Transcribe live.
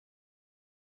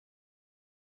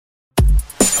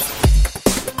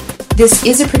This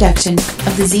is a production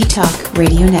of the Z-Talk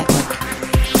Radio Network.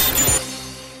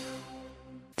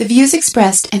 The views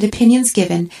expressed and opinions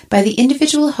given by the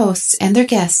individual hosts and their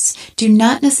guests do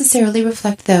not necessarily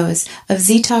reflect those of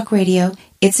Z-Talk Radio,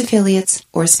 its affiliates,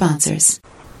 or sponsors.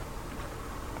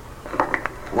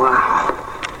 Wow.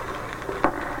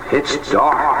 It's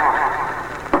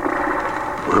dark.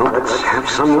 Well, let's have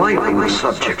some light on the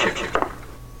subject.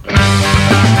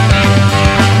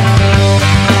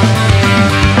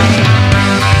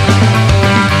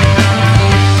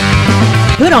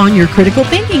 Put on your critical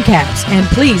thinking caps and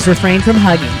please refrain from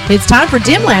hugging. It's time for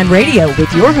Dimland Radio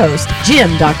with your host,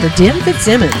 Jim Dr. Dim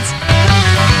Fitzsimmons.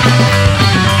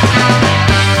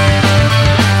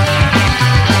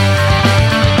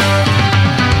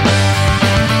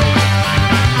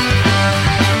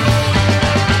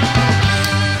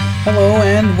 Hello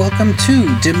and welcome to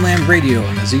Dimland Radio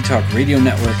on the Z-Talk Radio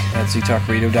Network at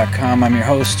ztalkradio.com. I'm your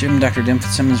host, Jim Dr. Dim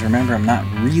Fitzsimmons. Remember, I'm not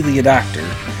really a doctor.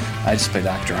 I just play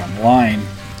doctor online.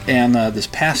 And this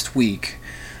past week,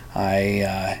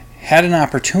 I had an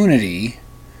opportunity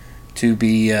to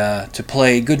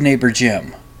play Good Neighbor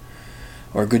Jim,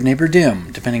 or Good Neighbor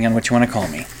Dim, depending on what you want to call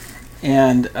me.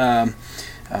 And I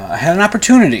had an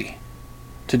opportunity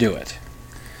to do it.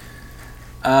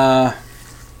 The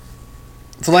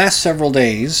last several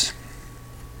days,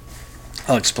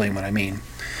 I'll explain what I mean.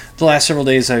 The last several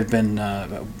days I've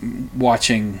been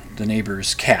watching the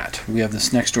neighbor's cat. We have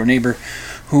this next door neighbor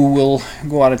who will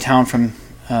go out of town from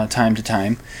time to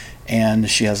time, and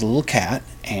she has a little cat,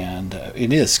 and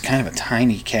it is kind of a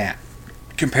tiny cat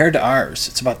compared to ours.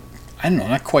 It's about, I don't know,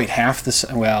 not quite half the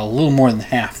size, well, a little more than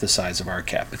half the size of our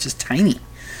cat, but just tiny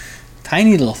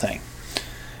little thing.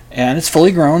 And it's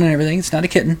fully grown and everything. It's not a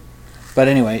kitten. But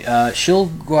anyway, she'll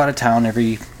go out of town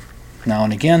every now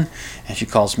and again, and she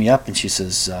calls me up and she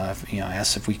says,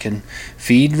 asks if we can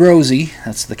feed Rosie.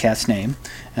 That's the cat's name.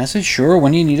 And I said, sure,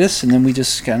 when do you need us? And then we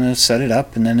just kind of set it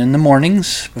up. And then in the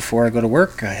mornings, before I go to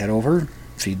work, I head over,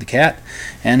 feed the cat.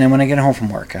 And then when I get home from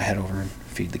work, I head over and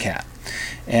feed the cat.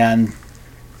 And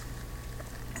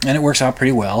it works out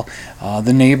pretty well.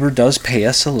 The neighbor does pay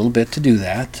us a little bit to do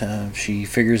that. She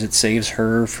figures it saves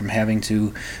her from having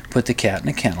to put the cat in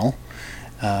a kennel,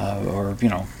 or,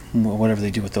 whatever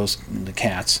they do with the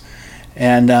cats.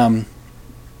 And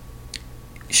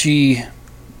she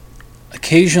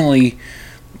occasionally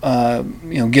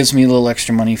gives me a little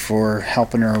extra money for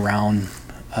helping her around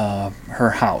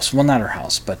her house. Well, not her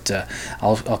house, but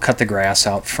I'll cut the grass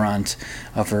out front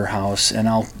of her house, and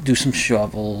I'll do some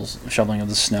shoveling of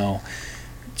the snow,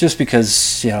 just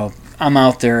because I'm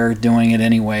out there doing it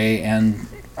anyway. And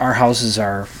our houses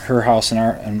are, her house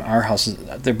and our house,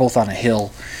 they're both on a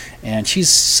hill. And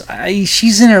she's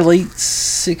in her late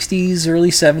 60s,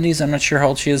 early 70s. I'm not sure how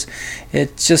old she is.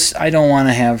 It's just, I don't want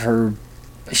to have her,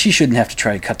 she shouldn't have to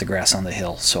try to cut the grass on the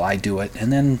hill. So I do it.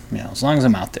 And then, as long as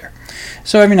I'm out there.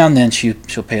 So every now and then she'll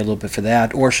pay a little bit for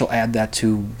that, or she'll add that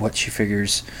to what she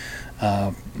figures,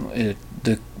 what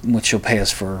she'll pay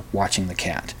us for watching the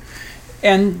cat.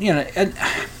 And, and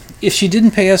if she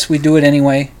didn't pay us, we do it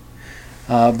anyway.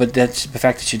 But that's the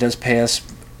fact that she does pay us.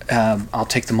 I'll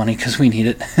take the money because we need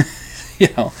it.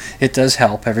 It does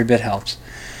help. Every bit helps.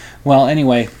 Well,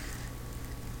 anyway,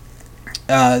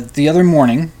 the other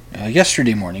morning,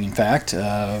 yesterday morning, in fact,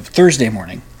 Thursday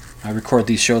morning, I record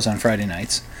these shows on Friday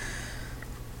nights.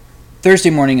 Thursday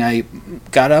morning, I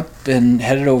got up and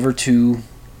headed over to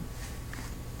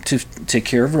take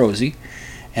care of Rosie.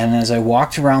 And as I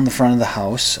walked around the front of the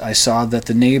house, I saw that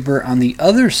the neighbor on the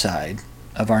other side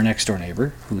of our next door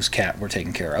neighbor, whose cat we're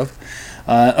taking care of,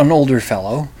 an older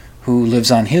fellow who lives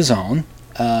on his own.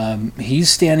 He's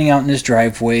standing out in his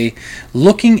driveway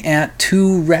looking at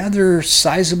two rather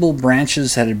sizable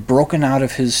branches that had broken out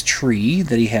of his tree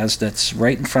that he has that's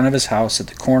right in front of his house at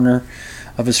the corner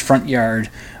of his front yard,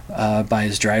 by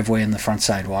his driveway and the front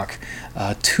sidewalk.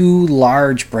 Two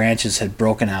large branches had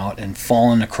broken out and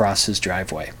fallen across his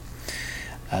driveway.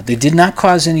 They did not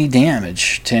cause any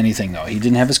damage to anything, though. He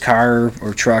didn't have his car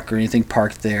or truck or anything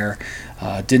parked there.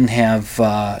 Didn't have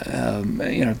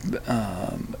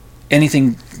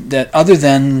anything that other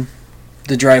than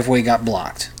the driveway got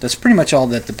blocked. That's pretty much all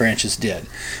that the branches did.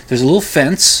 There's a little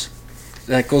fence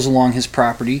that goes along his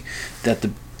property that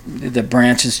the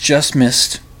branches just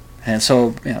missed, and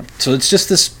so so it's just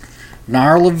this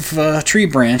gnarl of tree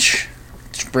branches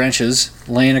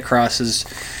laying across his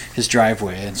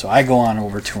driveway. And so I go on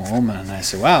over to him and I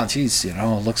say, wow, geez, it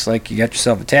looks like you got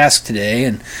yourself a task today.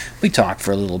 And we talked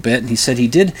for a little bit, and he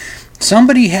said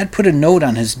somebody had put a note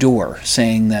on his door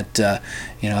saying that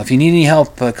if you need any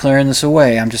help clearing this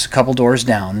away, I'm just a couple doors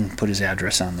down, and put his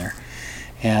address on there.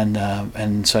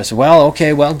 And so I said, well,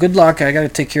 okay, well, good luck. I got to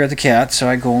take care of the cat. So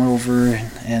I go over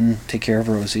and take care of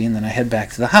Rosie, and then I head back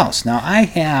to the house. Now, I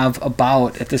have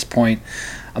at this point,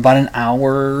 about an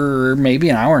hour, maybe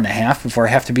an hour and a half before I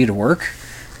have to be to work,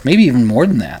 maybe even more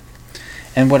than that.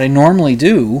 And what I normally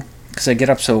do, because I get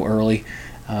up so early,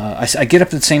 I get up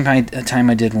at the same time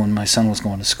I did when my son was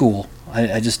going to school.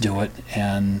 I just do it,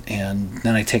 and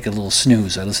then I take a little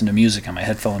snooze. I listen to music on my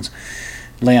headphones,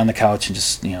 lay on the couch, and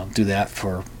just do that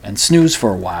and snooze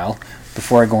for a while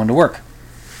before I go into work.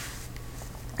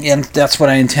 And that's what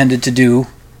I intended to do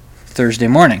Thursday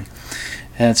morning.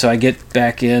 And so I get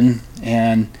back in,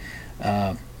 and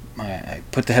I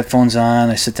put the headphones on.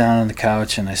 I sit down on the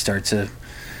couch, and I start to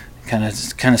kind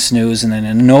of snooze, and then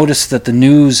I notice that the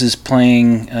news is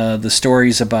playing the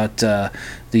stories about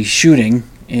the shooting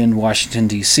in Washington,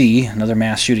 D.C. Another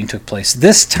mass shooting took place.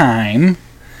 This time,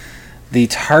 the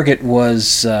target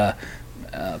was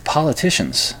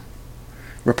politicians,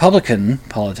 Republican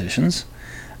politicians,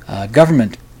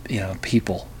 government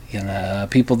people,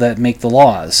 people that make the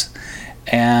laws.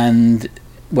 And,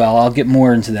 well, I'll get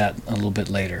more into that a little bit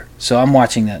later. So I'm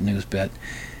watching that news bit,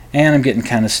 and I'm getting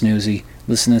kind of snoozy,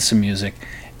 listening to some music,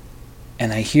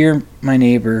 and I hear my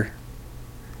neighbor.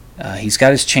 He's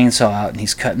got his chainsaw out, and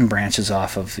he's cutting branches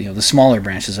off of, the smaller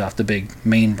branches off the big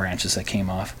main branches that came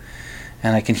off.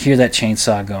 And I can hear that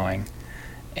chainsaw going,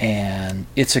 and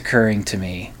it's occurring to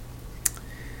me,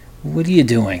 what are you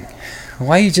doing?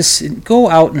 Why you just go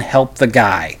out and help the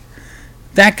guy?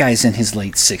 That guy's in his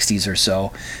late 60s or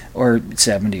so, or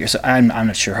 70 or so. I'm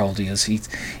not sure how old he is.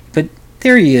 But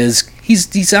there he is.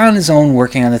 He's on his own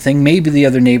working on the thing. Maybe the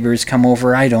other neighbors come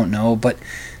over. I don't know. But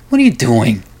what are you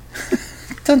doing?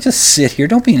 Don't just sit here.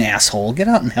 Don't be an asshole. Get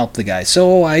out and help the guy.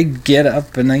 So I get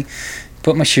up and I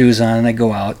put my shoes on and I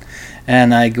go out.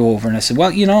 And I go over and I said,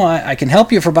 well, I can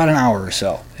help you for about an hour or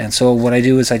so. And so what I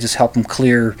do is I just help him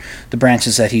clear the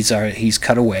branches that he's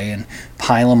cut away and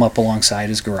pile them up alongside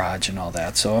his garage and all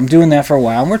that. So I'm doing that for a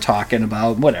while, and we're talking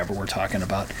about whatever we're talking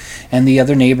about. And the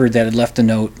other neighbor that had left a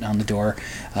note on the door,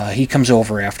 he comes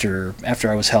over after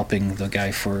I was helping the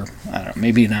guy for, I don't know,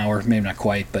 maybe an hour, maybe not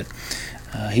quite, but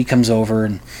he comes over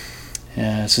and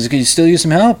says, can you still use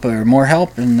some help or more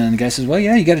help? And then the guy says, well,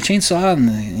 yeah, you got a chainsaw? And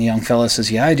the young fella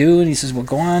says, yeah, I do. And he says, well,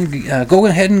 go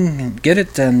ahead and get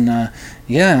it. And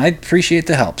yeah, I'd appreciate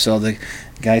the help. So the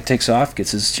guy takes off,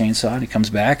 gets his chainsaw, and he comes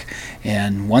back.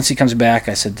 And once he comes back,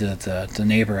 I said to the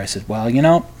neighbor, I said, well,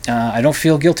 I don't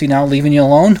feel guilty now leaving you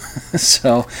alone.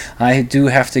 So I do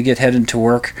have to get headed to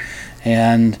work.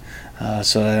 And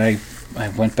so I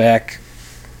went back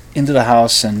into the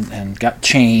house and got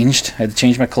changed. I had to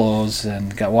change my clothes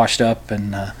and got washed up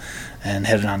and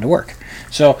headed on to work.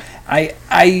 So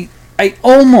I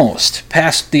almost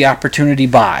passed the opportunity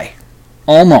by,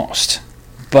 almost,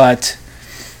 but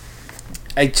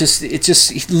it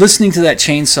just listening to that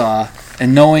chainsaw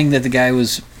and knowing that the guy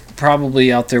was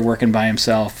probably out there working by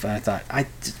himself, I thought,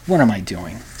 what am I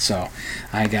doing? So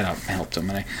I got up and helped him,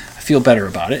 and I feel better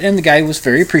about it. And the guy was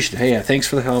very appreciative. Hey, thanks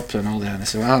for the help and all that. And I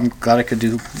said, well, I'm glad I could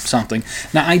do something.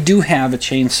 Now, I do have a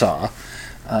chainsaw,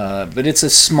 but it's a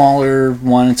smaller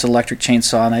one. It's an electric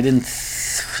chainsaw, and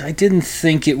I didn't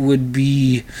think it would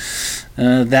be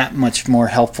that much more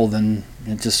helpful than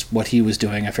just what he was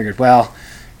doing. I figured, well,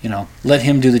 let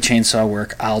him do the chainsaw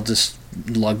work. I'll just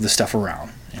lug the stuff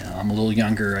around. I'm a little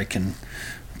younger. I can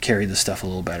carry the stuff a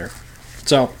little better.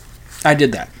 So I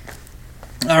did that.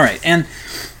 All right, and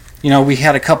we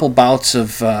had a couple bouts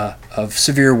of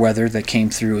severe weather that came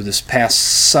through this past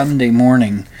Sunday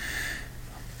morning.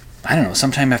 I don't know,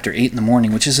 sometime after 8 in the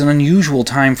morning, which is an unusual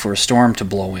time for a storm to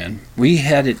blow in. We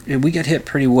got hit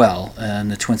pretty well in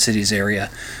the Twin Cities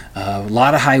area. A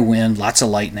lot of high wind, lots of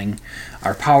lightning.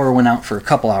 Our power went out for a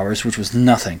couple hours, which was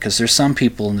nothing, because there's some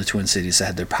people in the Twin Cities that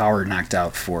had their power knocked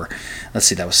out for,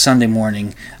 that was Sunday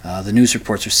morning. The news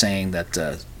reports are saying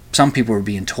that some people were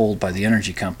being told by the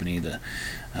energy company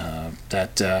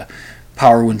that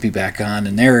power wouldn't be back on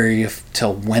in their area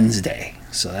till Wednesday.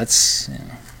 So that's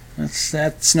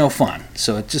no fun.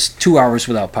 So just 2 hours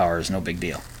without power is no big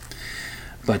deal.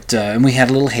 But and we had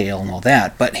a little hail and all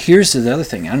that. But here's the other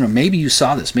thing. I don't know, maybe you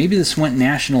saw this. Maybe this went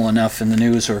national enough in the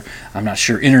news, or I'm not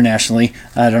sure, internationally.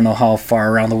 I don't know how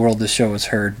far around the world this show is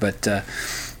heard. But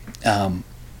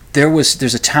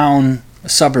there's a town, a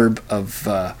suburb of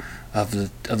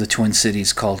the Twin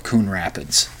Cities called Coon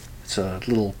Rapids. It's a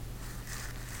little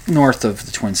north of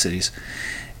the Twin Cities.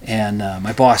 And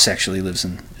my boss actually lives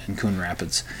in Coon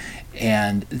Rapids.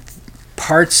 And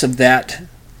parts of that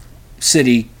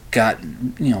city got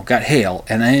hail,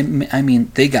 and I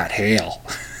mean they got hail.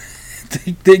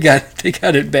 they got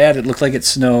it bad. It looked like it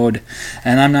snowed,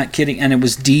 and I'm not kidding. And it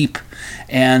was deep,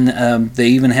 and they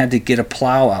even had to get a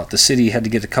plow out. The city had to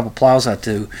get a couple plows out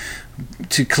to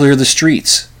clear the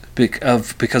streets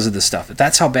because of this stuff.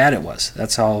 That's how bad it was.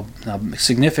 That's how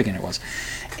significant it was.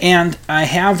 And I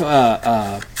have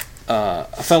a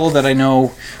fellow that I know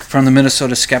from the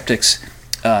Minnesota Skeptics.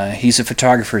 He's a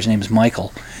photographer. His name is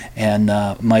Michael. And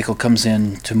Michael comes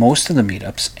in to most of the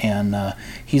meetups, and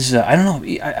he's I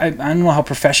don't know how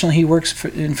professionally he works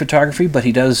in photography, but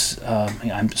he does.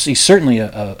 He's certainly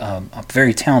a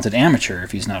very talented amateur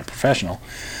if he's not a professional.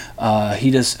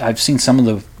 He does. I've seen some of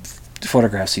the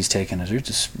photographs he's taken. They're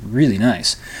just really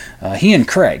nice. He and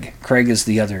Craig is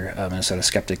the other Minnesota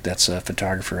Skeptic that's a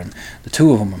photographer, and the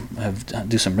two of them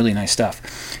do some really nice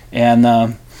stuff.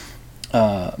 And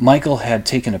Michael had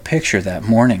taken a picture that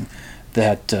morning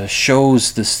that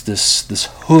shows this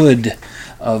hood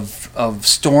of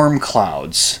storm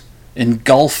clouds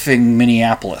engulfing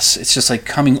Minneapolis. It's just like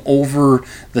coming over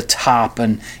the top,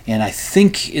 and I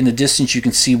think in the distance you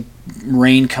can see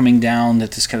rain coming down.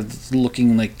 That is kind of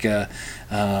looking like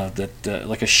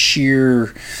like a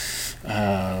sheer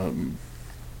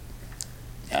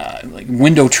like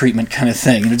window treatment kind of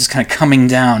thing. It's just kind of coming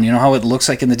down. You know how it looks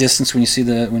like in the distance when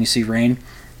you see rain.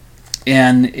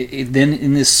 And then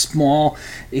in this small,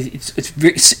 it's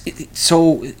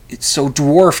so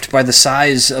dwarfed by the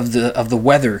size of the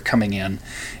weather coming in,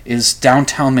 is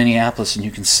downtown Minneapolis, and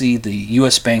you can see the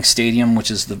U.S. Bank Stadium,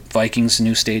 which is the Vikings'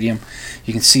 new stadium.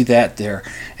 You can see that there.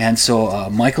 And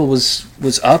so Michael was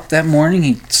up that morning.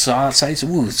 He saw outside. He said,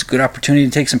 "Ooh, it's a good opportunity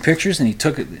to take some pictures." And he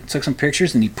took some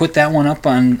pictures, and he put that one up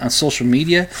on social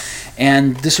media.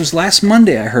 And this was last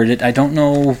Monday. I heard it. I don't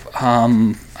know.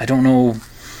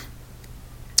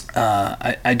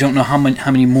 I don't know how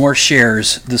many more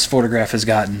shares this photograph has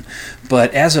gotten,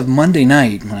 but as of Monday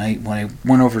night, when I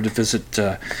went over to visit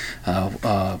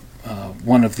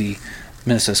one of the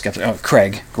Minnesota Skeptics,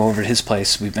 Craig, go over to his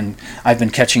place. I've been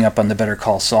catching up on the Better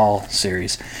Call Saul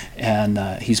series, and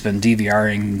he's been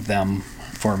DVRing them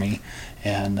for me.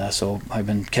 And so I've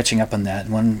been catching up on that.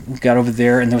 When we got over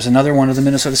there, and there was another one of the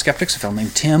Minnesota Skeptics, a fellow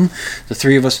named Tim. The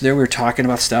three of us there, we were talking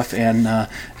about stuff, and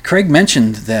Craig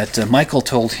mentioned that Michael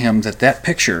told him that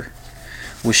picture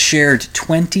was shared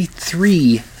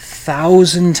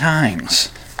 23,000 times.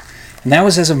 And that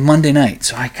was as of Monday night.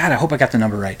 So I hope I got the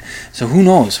number right. So who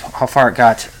knows how far it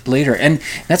got later. And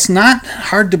that's not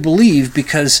hard to believe,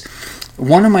 because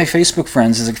one of my Facebook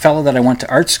friends is a fellow that I went to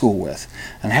art school with,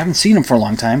 and I haven't seen him for a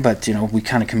long time, but we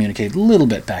kind of communicate a little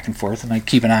bit back and forth, and I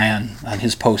keep an eye on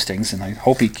his postings, and I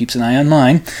hope he keeps an eye on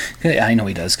mine. I know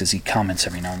he does, because he comments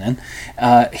every now and then.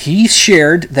 He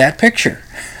shared that picture,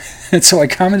 and so I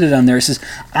commented on there. He says,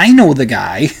 "I know the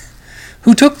guy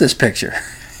who took this picture,"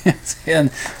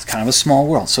 and it's kind of a small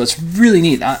world, so it's really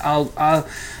neat. I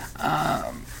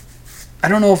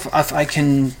don't know if I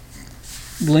can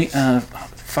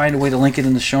find a way to link it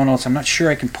in the show notes. I'm not sure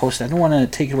I can post it. I don't want to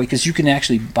take it away, because you can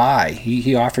actually buy.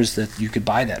 He offers that you could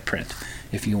buy that print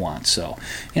if you want. So,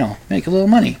 make a little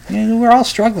money. We're all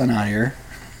struggling out here.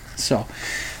 So,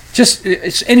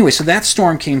 anyway. So that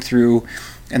storm came through,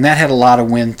 and that had a lot of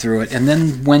wind through it. And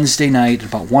then Wednesday night,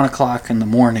 about 1 o'clock in the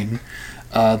morning,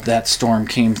 that storm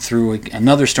came through.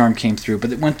 Another storm came through,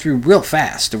 but it went through real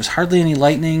fast. There was hardly any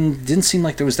lightning. Didn't seem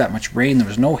like there was that much rain. There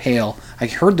was no hail. I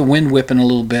heard the wind whipping a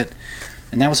little bit.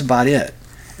 And that was about it.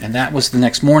 And that was the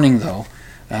next morning, though.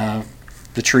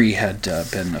 The tree had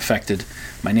been affected.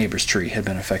 My neighbor's tree had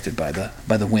been affected by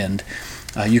the wind.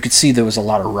 You could see there was a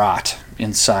lot of rot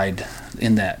inside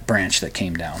in that branch that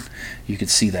came down. You could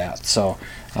see that. So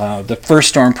the first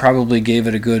storm probably gave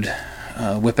it a good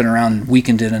whipping around and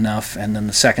weakened it enough. And then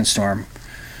the second storm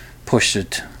pushed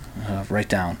it right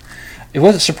down. It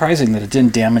wasn't surprising that it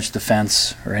didn't damage the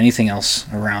fence or anything else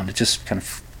around. It just kind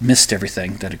of missed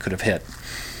everything that it could have hit.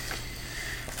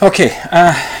 Okay,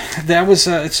 that was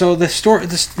so the story.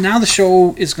 Now the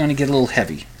show is going to get a little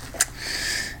heavy.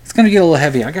 It's going to get a little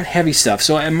heavy. I got heavy stuff,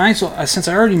 so I might as well, since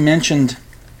I already mentioned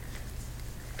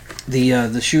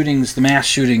the shootings, the mass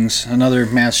shootings, another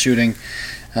mass shooting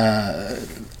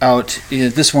out.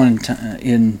 This one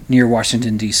in near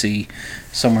Washington D.C.,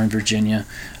 somewhere in Virginia,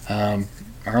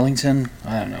 Arlington.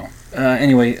 I don't know.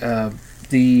 Anyway,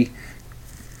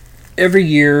 every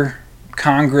year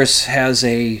Congress has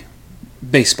a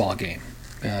baseball game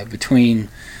between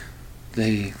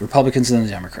the Republicans and the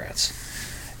Democrats,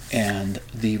 and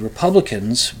the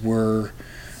Republicans were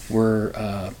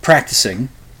practicing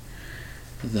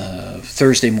the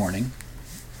Thursday morning,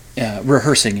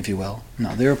 rehearsing, if you will.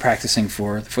 No, they were practicing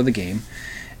for the game,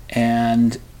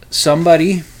 and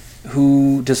somebody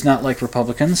who does not like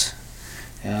Republicans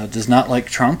does not like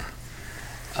Trump,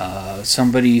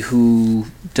 somebody who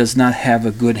does not have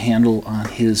a good handle on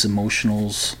his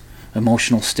emotional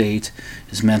state,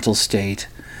 his mental state,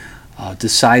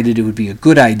 decided it would be a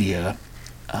good idea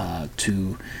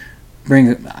to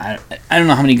bring, I don't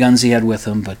know how many guns he had with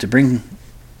him, but to bring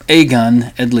a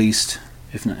gun at least,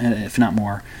 if not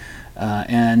more,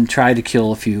 and try to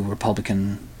kill a few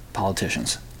Republican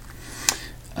politicians.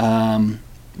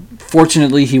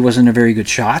 Fortunately, he wasn't a very good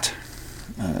shot.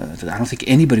 I don't think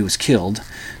anybody was killed.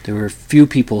 There were a few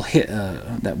people hit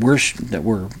that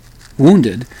were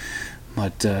wounded,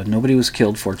 but nobody was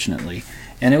killed, fortunately.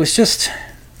 And it was just,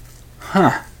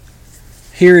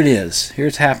 here it is. Here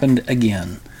it's happened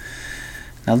again.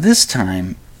 Now this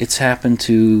time, it's happened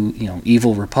to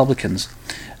evil Republicans.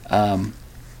 I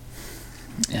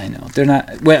know they're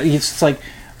not. Well, it's like,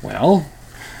 well,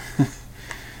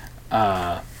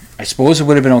 I suppose it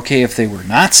would have been okay if they were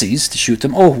Nazis to shoot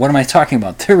them. Oh, what am I talking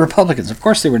about? They're Republicans. Of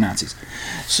course they were Nazis.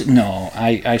 So, no,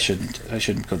 I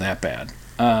shouldn't go that bad.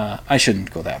 I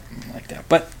shouldn't go that like that.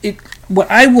 But what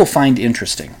I will find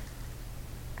interesting,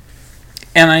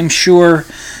 and I'm sure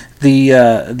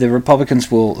the Republicans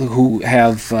who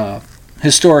have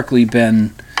historically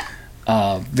been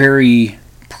very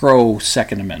pro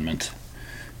Second Amendment,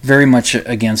 very much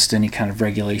against any kind of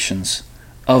regulations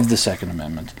of the Second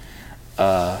Amendment.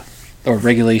 Or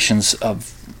regulations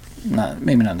of,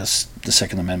 maybe not the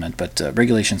Second Amendment, but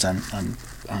regulations on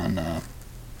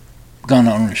gun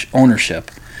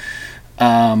ownership.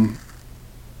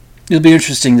 It'll be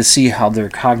interesting to see how their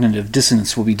cognitive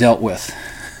dissonance will be dealt with.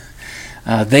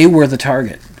 They were the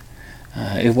target.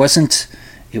 It wasn't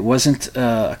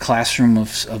a classroom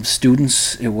of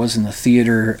students. It wasn't a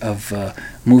theater of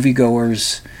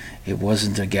moviegoers. It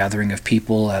wasn't a gathering of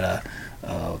people at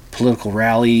a political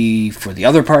rally for the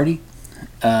other party.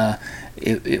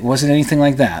 It wasn't anything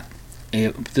like that.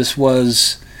 This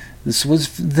was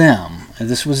them.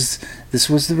 This was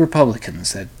the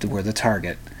Republicans that were the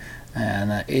target.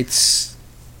 And it's,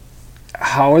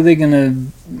 how are they going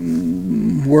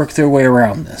to work their way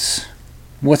around this?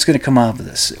 What's going to come out of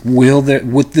this?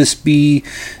 Would this be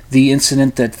the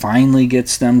incident that finally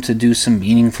gets them to do some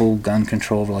meaningful gun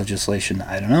control legislation?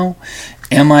 I don't know.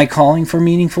 Am I calling for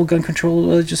meaningful gun control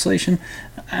legislation?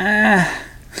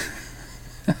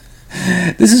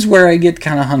 This is where I get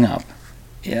kind of hung up.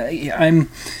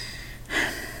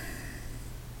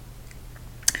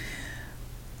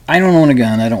 I don't own a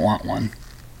gun. I don't want one.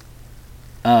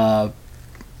 I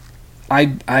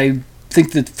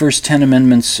think the first 10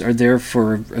 amendments are there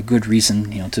for a good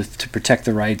reason, to protect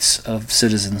the rights of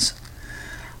citizens.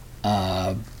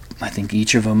 I think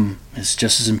each of them is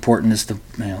just as important as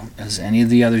as any of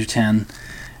the other 10.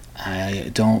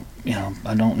 I don't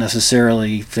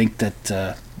necessarily think that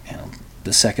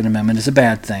the Second Amendment is a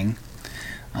bad thing.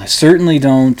 I certainly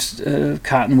don't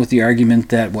cotton with the argument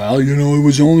that, it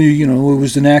was only, it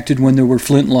was enacted when there were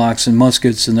flintlocks and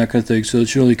muskets and that kind of thing, so it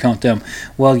should only count them.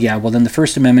 Well, then the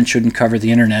First Amendment shouldn't cover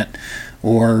the internet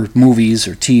or movies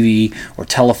or TV or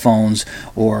telephones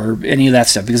or any of that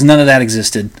stuff, because none of that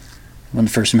existed when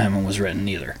the First Amendment was written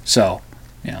either. So,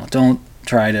 don't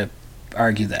try to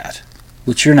argue that,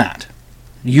 which you're not.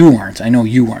 You aren't. I know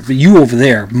you aren't, but you over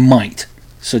there might.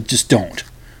 So just don't.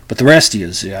 But the rest of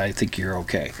you, I think you're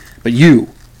okay. But you,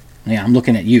 I'm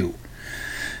looking at you.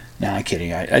 No, I'm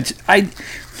kidding.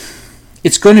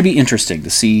 It's going to be interesting to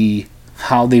see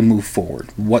how they move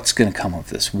forward. What's going to come of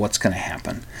this? What's going to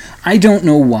happen? I don't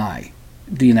know why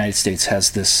the United States has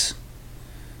this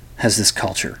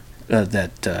culture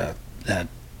that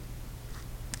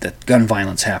gun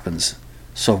violence happens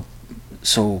so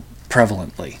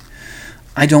prevalently.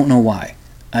 I don't know why.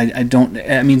 I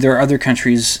mean, there are other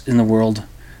countries in the world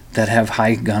that have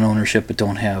high gun ownership but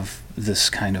don't have this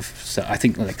kind of stuff. I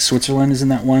think like Switzerland, isn't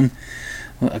that one?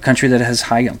 A country that has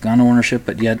high gun ownership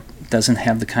but yet doesn't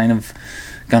have the kind of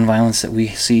gun violence that we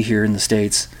see here in the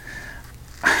States.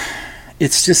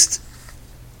 It's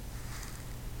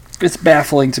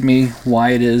baffling to me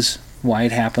why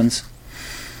it happens.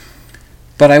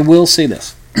 But I will say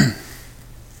this.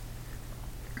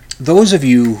 Those of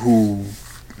you who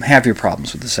have your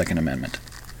problems with the Second Amendment,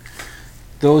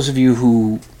 those of you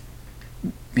who,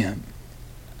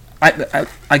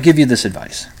 I give you this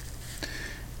advice.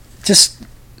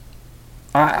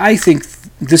 I think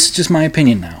this is just my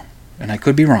opinion now, and I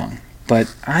could be wrong,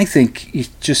 but I think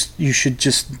you should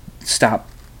just stop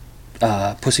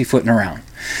pussyfooting around.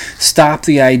 Stop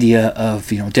the idea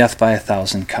of death by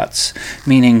 1,000 cuts,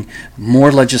 meaning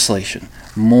more legislation,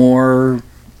 more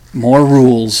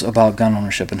rules about gun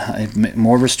ownership, and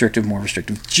more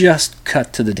restrictive. Just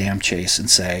cut to the damn chase and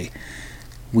say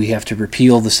we have to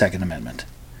repeal the Second Amendment.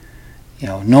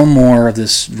 no more of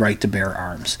this right to bear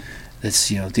arms. It's,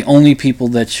 the only people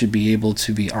that should be able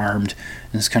to be armed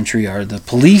in this country are the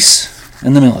police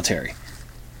and the military.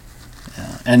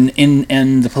 And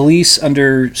the police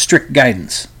under strict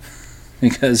guidance.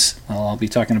 Because, I'll be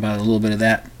talking about a little bit of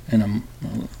that in a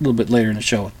little bit later in the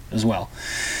show as well.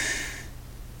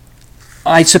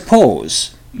 I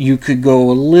suppose you could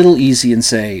go a little easy and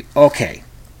say, okay,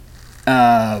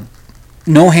 no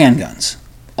handguns.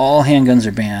 All handguns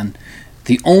are banned.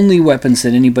 The only weapons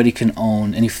that anybody can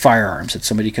own, any firearms that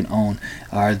somebody can own,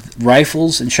 are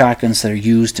rifles and shotguns that are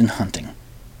used in hunting.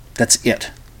 That's it.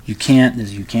 You can't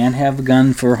have a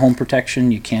gun for home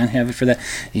protection. You can't have it for that.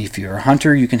 If you're a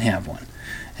hunter, you can have one,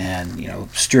 and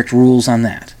strict rules on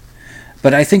that.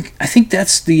 But I think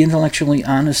that's the intellectually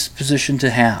honest position to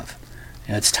have.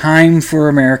 It's time for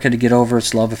America to get over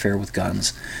its love affair with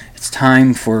guns. It's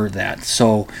time for that.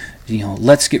 So,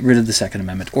 let's get rid of the Second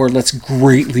Amendment, or let's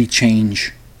greatly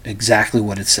change exactly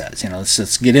what it says.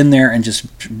 Let's get in there and just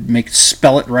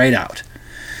spell it right out.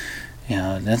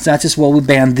 That's not just, we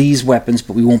ban these weapons,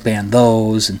 but we won't ban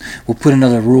those, and we'll put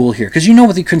another rule here. Because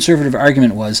what the conservative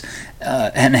argument was,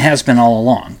 and has been all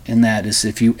along, and that is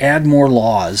if you add more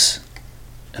laws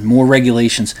and more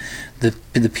regulations,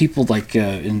 the people like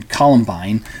in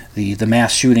Columbine, the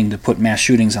mass shooting to put mass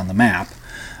shootings on the map,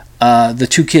 the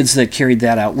two kids that carried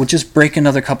that out would just break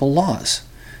another couple laws.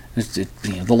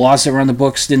 The laws that were on the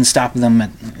books didn't stop them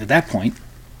at that point.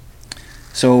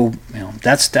 So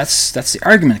that's the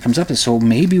argument that comes up. So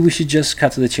maybe we should just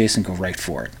cut to the chase and go right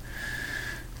for it.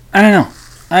 I don't know.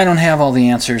 I don't have all the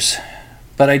answers,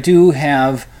 but I do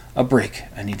have a break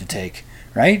I need to take.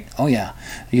 Right? Oh yeah.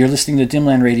 You're listening to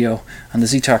Dimland Radio on the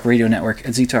ZTalk Radio Network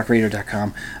at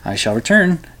ztalkradio.com. I shall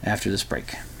return after this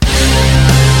break.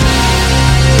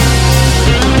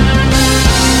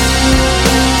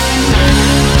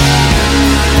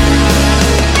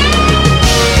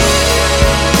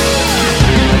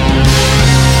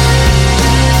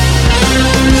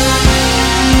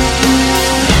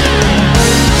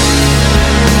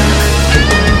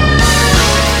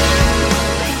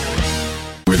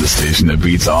 The station that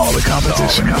beats all the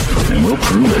competition, and we'll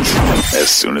prove it as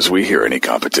soon as we hear any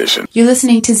competition. You're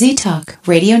listening to ZTalk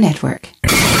Radio Network.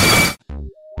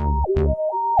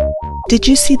 Did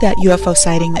you see that UFO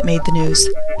sighting that made the news?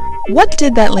 What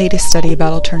did that latest study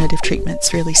about alternative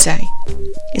treatments really say?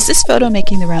 Is this photo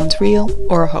making the rounds real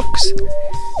or a hoax?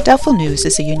 Doubtful News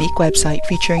is a unique website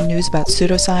featuring news about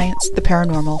pseudoscience, the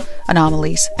paranormal,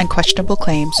 anomalies, and questionable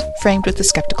claims framed with a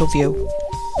skeptical view.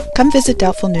 Come visit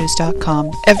doubtfulnews.com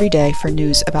every day for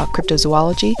news about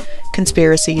cryptozoology,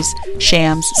 conspiracies,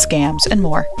 shams, scams, and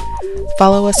more.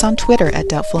 Follow us on Twitter at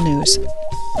Doubtful News.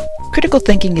 Critical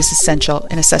thinking is essential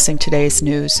in assessing today's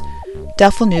news.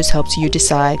 Doubtful News helps you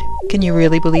decide, can you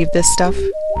really believe this stuff?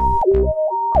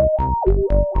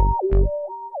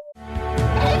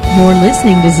 You're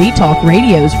listening to Z-Talk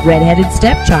Radio's Redheaded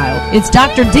Stepchild. It's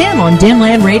Dr. Dim on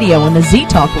Dimland Radio on the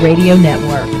Z-Talk Radio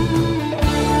Network.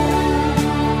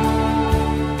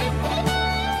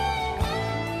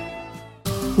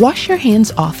 Wash your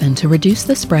hands often to reduce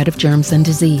the spread of germs and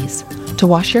disease. To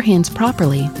wash your hands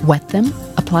properly, wet them,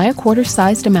 apply a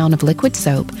quarter-sized amount of liquid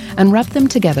soap, and rub them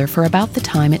together for about the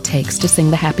time it takes to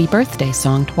sing the Happy Birthday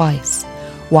song twice.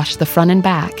 Wash the front and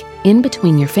back, in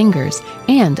between your fingers,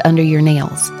 and under your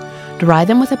nails. Dry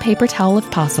them with a paper towel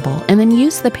if possible, and then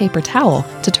use the paper towel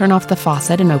to turn off the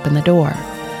faucet and open the door.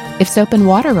 If soap and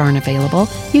water aren't available,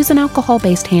 use an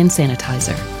alcohol-based hand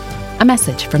sanitizer. A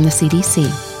message from the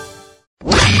CDC.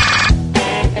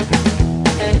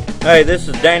 Hey, this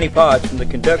is Danny Potts from the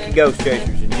Kentucky Ghost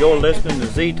Chasers, and you're listening to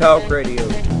Z-Talk Radio.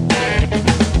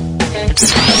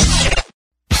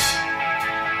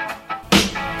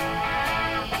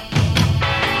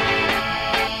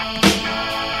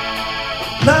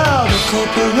 Now the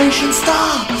corporation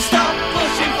stop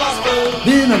pushing faster.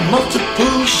 Been a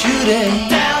multiple shooting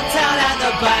downtown at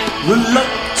the bank.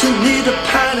 Reluctantly to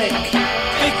panic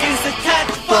begins to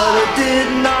catch fire, but it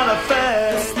did not affect.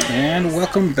 And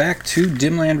welcome back to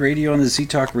Dimland Radio on the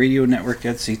ZTalk Radio Network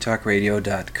at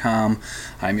ztalkradio.com.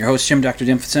 I'm your host, Jim Dr.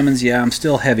 Dim Fitzsimmons. Yeah, I'm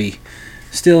still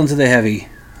into the heavy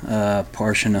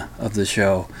portion of the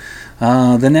show.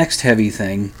 The next heavy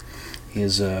thing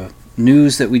is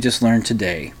news that we just learned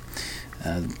today,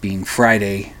 being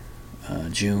Friday,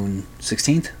 June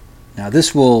 16th. Now,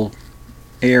 this will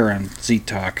air on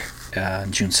ZTalk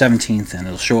on June 17th, and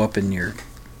it'll show up in your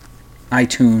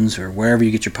iTunes or wherever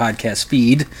you get your podcast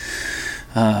feed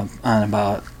on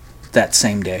about that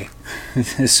same day.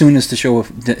 As soon as the show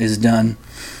is done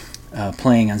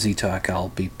playing on ZTalk, I'll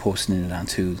be posting it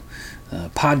onto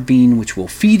Podbean, which will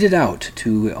feed it out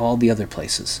to all the other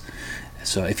places.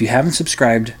 So if you haven't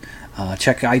subscribed,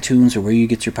 check iTunes or where you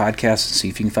get your podcasts and see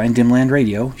if you can find Dimland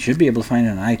Radio. You should be able to find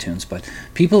it on iTunes, but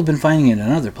people have been finding it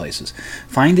in other places.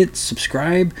 Find it,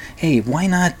 subscribe. Hey, why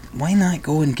not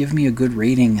go and give me a good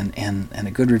rating and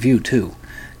a good review too?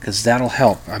 Because that'll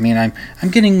help. I mean, I'm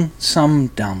getting some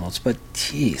downloads, but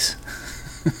geez,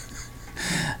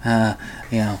 I'm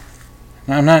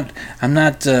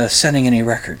not setting any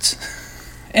records.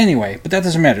 Anyway, but that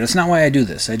doesn't matter. That's not why I do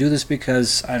this. I do this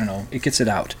because, I don't know, it gets it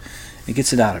out. It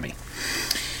gets it out of me.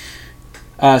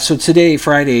 So today,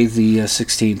 Friday, the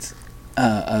 16th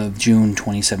of June,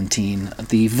 2017,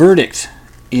 the verdict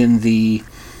in the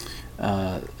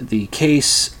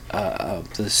case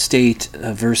of the state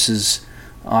versus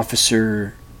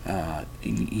Officer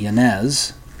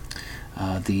Yanez,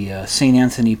 the St.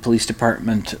 Anthony Police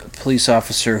Department police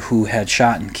officer who had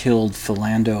shot and killed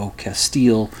Philando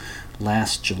Castile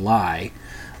last July,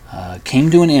 came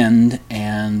to an end,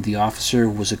 and the officer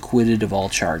was acquitted of all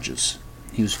charges.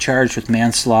 He was charged with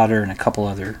manslaughter and a couple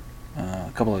other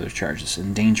charges,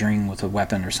 endangering with a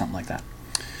weapon or something like that.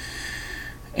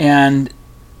 And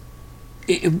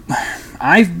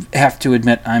I have to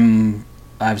admit,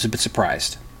 I was a bit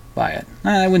surprised by it.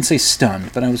 I wouldn't say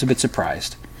stunned, but I was a bit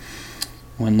surprised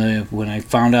when I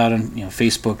found out on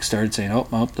Facebook started saying,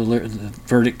 the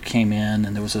verdict came in,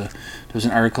 and there was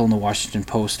an article in the Washington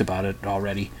Post about it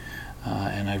already,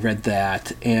 and I read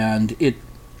that, and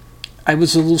I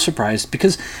was a little surprised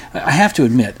because I have to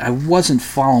admit I wasn't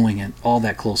following it all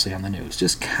that closely on the news,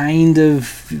 just kind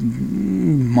of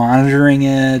monitoring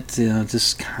it,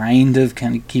 just kind of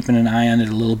keeping an eye on it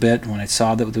a little bit. When I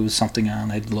saw that there was something on,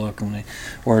 I'd look,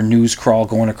 or a news crawl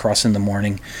going across in the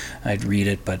morning, I'd read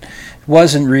it, but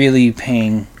wasn't really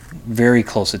paying very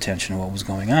close attention to what was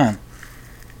going on.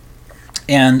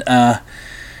 And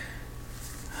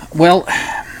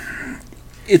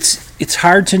it's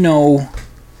hard to know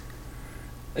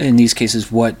in these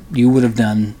cases what you would have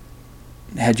done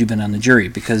had you been on the jury,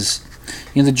 because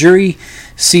the jury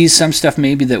sees some stuff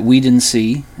maybe that we didn't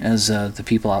see as the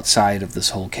people outside of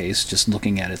this whole case, just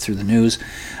looking at it through the news,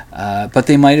 but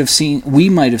we might have seen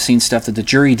stuff that the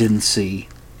jury didn't see,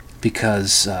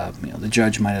 because the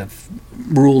judge might have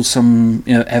ruled some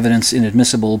evidence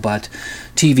inadmissible, but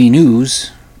TV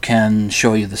news can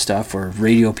show you the stuff, or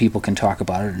radio people can talk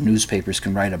about it, or newspapers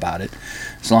can write about it,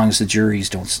 as long as the jury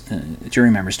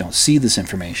members don't see this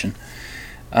information.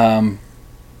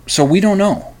 So we don't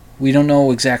know. We don't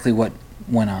know exactly what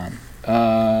went on.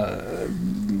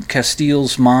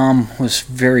 Castile's mom was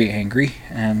very angry,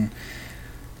 and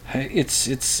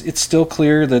it's still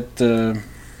clear that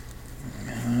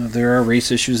there are race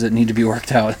issues that need to be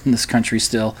worked out in this country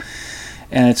still,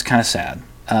 and it's kind of sad.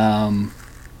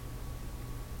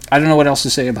 I don't know what else to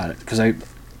say about it, because I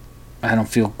don't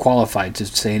feel qualified to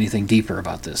say anything deeper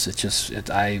about this.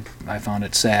 I found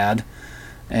it sad,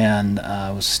 and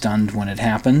I was stunned when it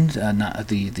happened. Not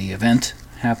the event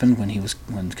happened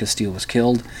when Castile was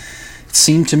killed. It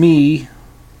seemed to me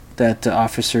that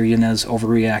Officer Yanez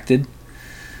overreacted.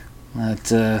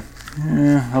 That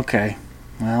okay,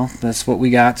 well, that's what we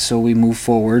got, so we move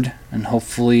forward, and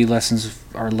hopefully lessons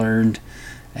are learned,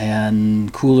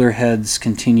 and cooler heads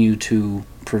continue to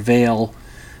prevail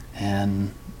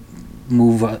and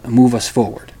move us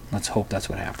forward. Let's hope that's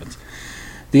what happens.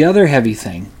 The other heavy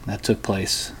thing that took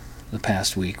place the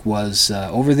past week was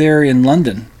over there in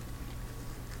London,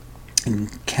 in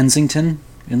Kensington,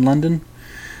 in London.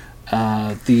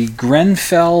 The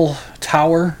Grenfell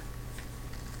Tower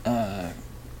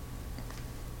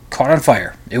caught on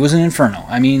fire. It was an inferno.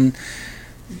 I mean,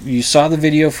 you saw the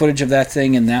video footage of that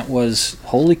thing, and that was,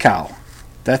 holy cow.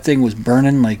 That thing was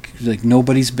burning like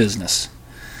nobody's business.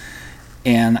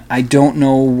 And I don't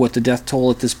know what the death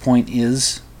toll at this point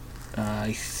is.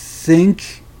 I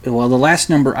think, the last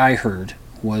number I heard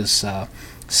was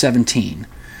 17.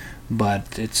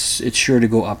 But it's sure to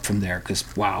go up from there, because,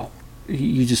 wow,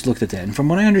 you just looked at that. And from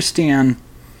what I understand,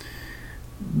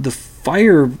 the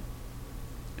fire,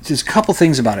 there's a couple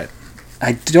things about it.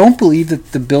 I don't believe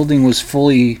that the building was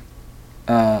fully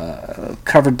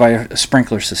covered by a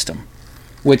sprinkler system,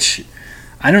 which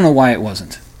I don't know why it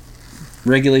wasn't.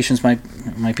 Regulations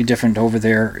might be different over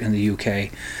there in the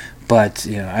UK, but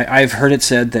I've heard it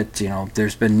said that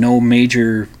there's been no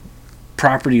major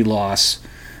property loss,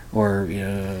 or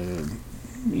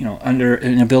under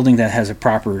in a building that has a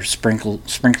proper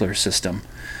sprinkler system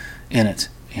in it,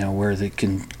 where they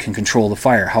can control the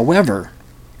fire. However,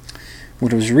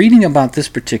 what I was reading about this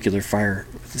particular fire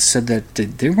said that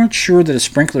they weren't sure that a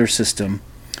sprinkler system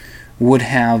would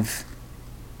have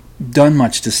done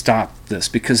much to stop this,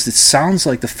 because it sounds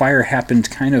like the fire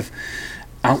happened kind of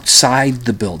outside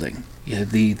the building.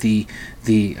 The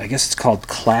I guess it's called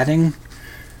cladding,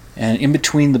 and in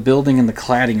between the building and the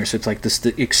cladding, so it's like this,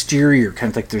 the exterior, kind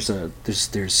of like there's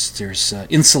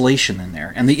insulation in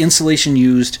there, and the insulation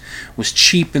used was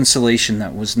cheap insulation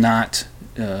that was not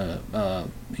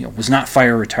was not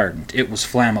fire retardant. It was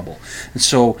flammable, and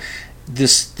so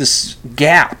this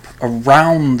gap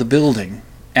around the building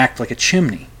acted like a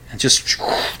chimney, and just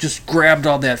grabbed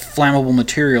all that flammable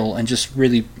material and just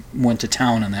really went to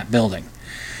town on that building,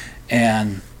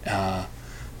 and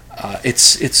it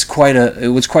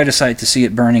was quite a sight to see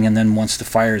it burning. And then once the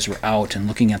fires were out, and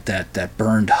looking at that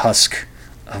burned husk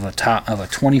of a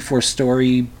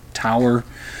 24-story tower,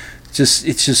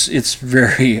 it's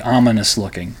very ominous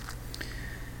looking.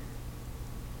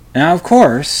 Now, of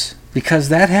course, because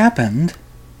that happened,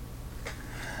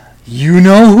 you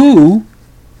know who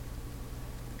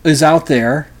is out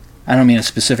there. I don't mean a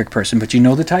specific person, but you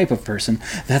know the type of person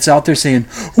that's out there saying,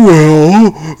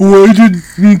 well, why didn't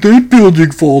that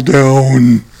building fall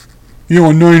down?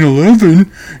 On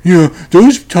 9/11,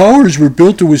 those towers were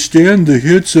built to withstand the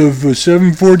hits of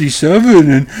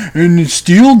 747, and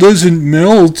steel doesn't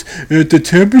melt at the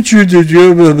temperature that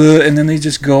blah, blah, blah. And then they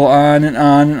just go on and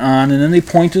on and on, and then they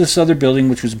point to this other building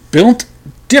which was built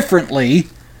differently.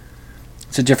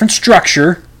 It's a different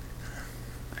structure.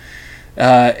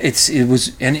 It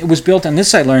was built on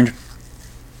this. I learned,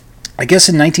 I guess,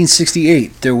 in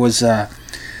 1968. There was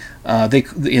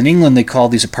in England they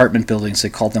called these apartment buildings. They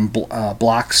called them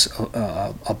blocks.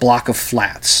 A block of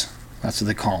flats. That's what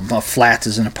they call them. A flat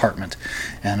is an apartment,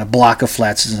 and a block of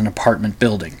flats is an apartment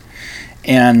building.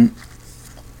 And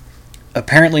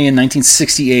apparently, in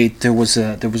 1968, there was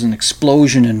an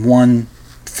explosion in one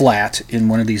flat, in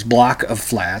one of these block of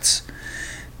flats,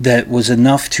 that was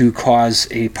enough to cause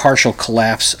a partial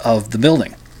collapse of the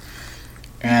building.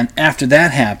 And after that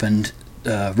happened,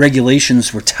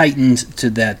 regulations were tightened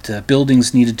to that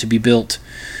buildings needed to be built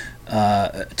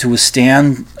to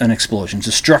withstand an explosion,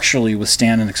 to structurally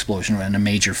withstand an explosion and a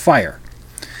major fire.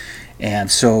 And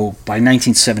so by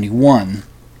 1971,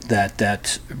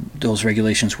 those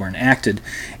regulations were enacted,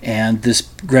 and this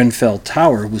Grenfell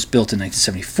Tower was built in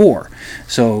 1974.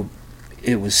 So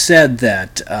it was said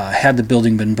that had the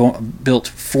building been built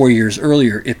 4 years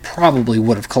earlier, it probably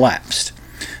would have collapsed.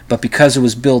 But because it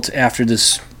was built after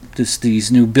these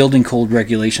new building code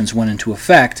regulations went into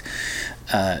effect,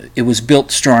 it was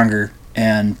built stronger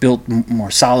and built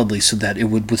more solidly so that it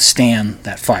would withstand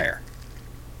that fire.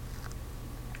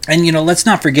 And let's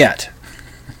not forget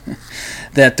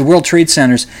that the World Trade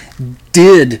Centers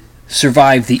did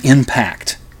survive the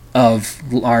impact of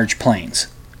large planes.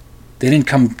 They didn't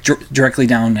come directly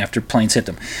down after planes hit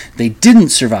them. They didn't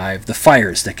survive the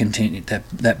fires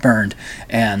that burned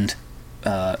and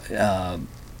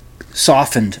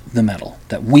softened the metal,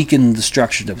 that weakened the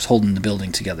structure that was holding the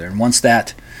building together. And once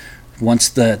that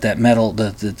metal,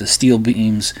 the steel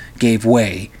beams gave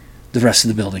way, the rest of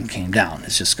the building came down.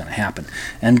 It's just going to happen.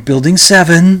 And Building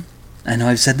 7, I know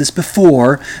I've said this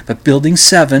before, but Building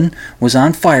 7 was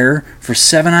on fire for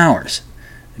 7 hours.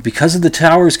 Because of the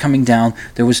towers coming down,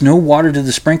 there was no water to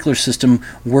the sprinkler system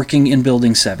working in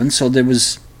Building 7, so there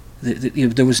was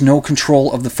no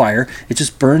control of the fire. It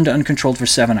just burned uncontrolled for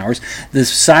 7 hours. The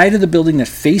side of the building that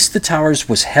faced the towers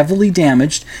was heavily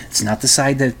damaged. It's not the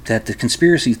side that the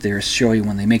conspiracy theorists show you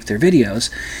when they make their videos.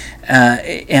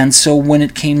 And so when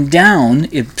it came down,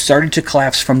 it started to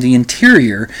collapse from the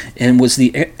interior, and was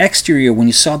the exterior. When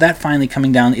you saw that finally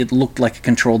coming down, it looked like a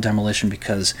controlled demolition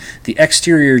because the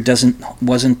exterior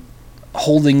wasn't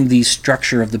holding the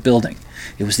structure of the building.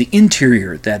 It was the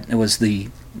interior that was the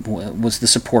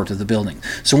support of the building.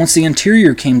 So once the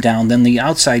interior came down, then the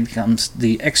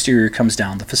exterior comes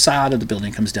down, the facade of the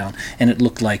building comes down, and it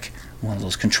looked like one of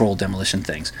those controlled demolition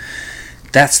things.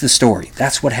 That's the story.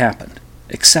 That's what happened.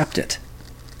 Accept it.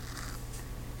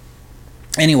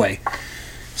 Anyway,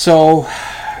 so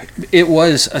it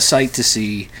was a sight to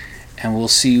see, and we'll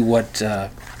see what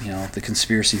the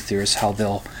conspiracy theorists, how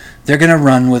they're going to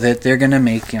run with it. They're going to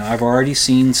make, I've already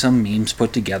seen some memes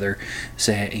put together,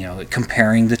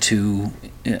 comparing the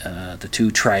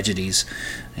two tragedies,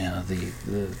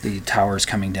 the towers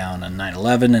coming down on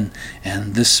 9/11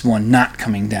 and this one not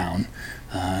coming down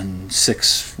on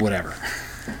 6 whatever.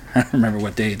 I don't remember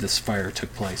what day this fire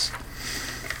took place.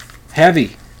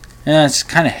 Heavy. Yeah, it's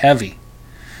kind of heavy.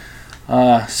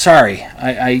 Sorry,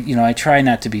 I try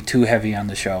not to be too heavy on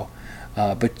the show,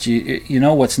 but you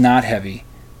know what's not heavy?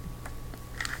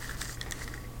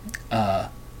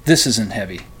 This isn't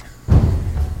heavy.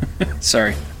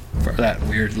 Sorry for that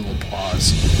weird little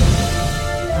pause.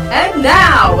 And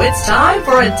now it's time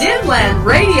for a Dimland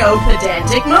Radio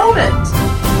pedantic moment.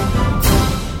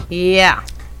 Yeah,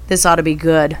 This ought to be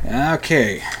good.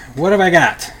 Okay, what have I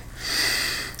got?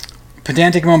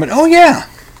 Pedantic moment. Oh, yeah.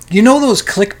 You know those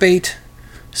clickbait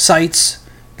sites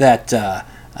that,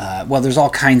 well, there's all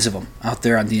kinds of them out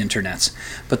there on the internets.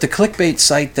 But the clickbait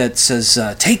site that says,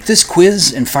 take this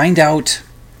quiz and find out,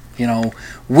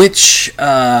 which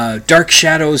Dark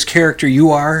Shadows character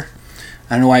you are.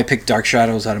 I don't know why I picked Dark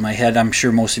Shadows out of my head. I'm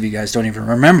sure most of you guys don't even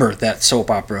remember that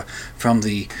soap opera from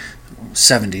the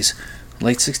 70s.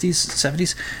 Late 60s,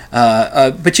 70s?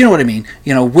 But you know what I mean.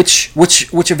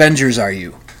 Which Avengers are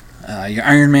you? You're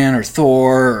Iron Man or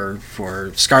Thor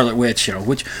or Scarlet Witch,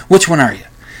 which one are you?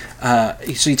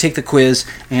 So you take the quiz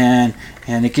and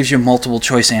it gives you multiple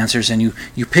choice answers, and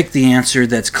you pick the answer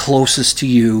that's closest to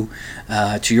you,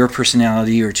 to your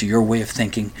personality or to your way of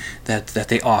thinking that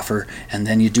they offer, and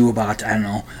then you do about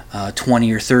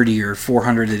 20 or 30 or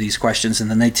 400 of these questions, and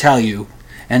then they tell you,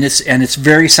 and it's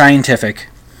very scientific.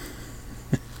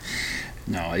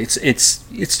 No, it's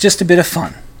just a bit of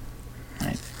fun.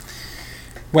 Right?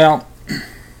 Well,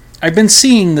 I've been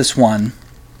seeing this one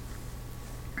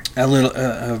a little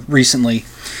recently,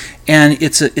 and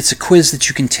it's a quiz that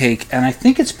you can take, and I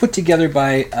think it's put together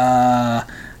by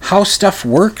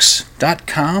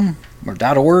howstuffworks.com or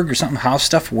 .org or something. How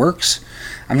Stuff Works.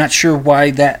 I'm not sure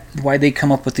why they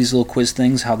come up with these little quiz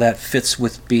things, how that fits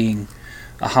with being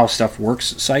a How Stuff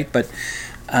Works site, but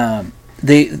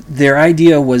their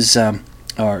idea was,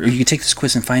 or you take this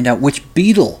quiz and find out which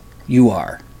beetle you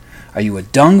are. Are you a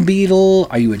dung beetle?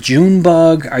 Are you a June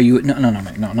bug? Are you no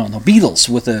Beatles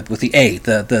with the A,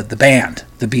 the band,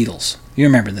 the Beatles. You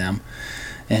remember them.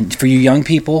 And for you young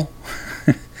people,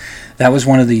 that was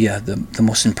one of the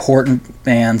most important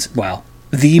bands. Well,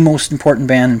 the most important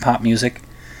band in pop music,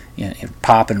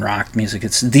 pop and rock music.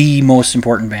 It's the most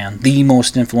important band, the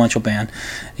most influential band.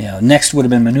 Next would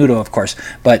have been Menudo, of course,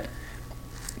 but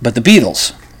the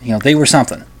Beatles, they were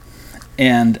something.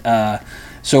 And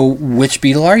so which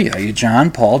Beatle are you? Are you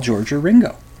John, Paul, George, or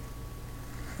Ringo?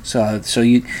 So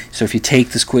if you take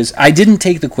this quiz, I didn't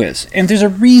take the quiz, and there's a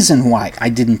reason why I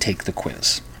didn't take the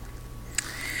quiz.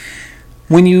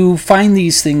 When you find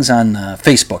these things on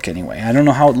Facebook, anyway, I don't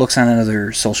know how it looks on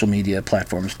other social media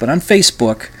platforms, but on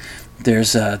Facebook,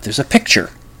 there's a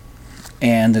picture.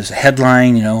 And there's a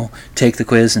headline, take the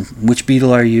quiz, and which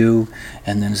Beatle are you?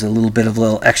 And then there's a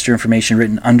little extra information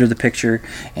written under the picture,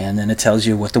 and then it tells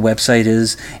you what the website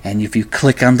is. And if you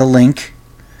click on the link,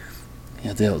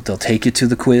 they'll take you to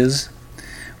the quiz.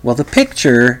 Well, the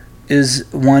picture is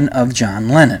one of John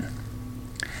Lennon,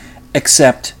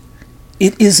 except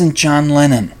it isn't John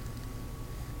Lennon.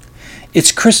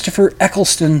 It's Christopher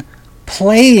Eccleston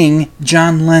playing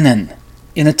John Lennon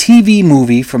in a TV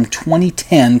movie from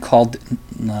 2010 called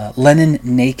Lennon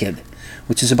Naked,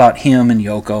 which is about him and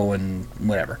Yoko and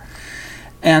whatever.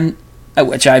 And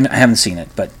which I haven't seen it,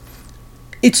 but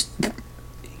it's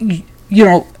you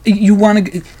want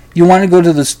to go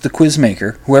to the quiz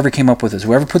maker, whoever came up with this,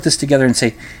 whoever put this together, and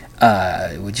say,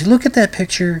 would you look at that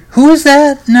picture? Who is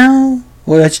that? No.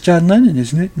 Well, that's John Lennon,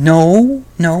 isn't it? No,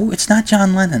 it's not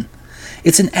John Lennon.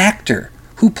 It's an actor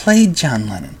who played John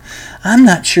Lennon. I'm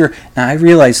not sure. Now, I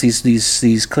realize these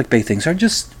clickbait things are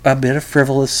just a bit of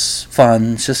frivolous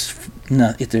fun. It's just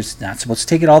there's not supposed to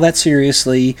take it all that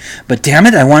seriously. But damn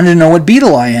it, I wanted to know what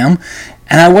Beatle I am,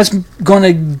 and I wasn't going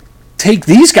to take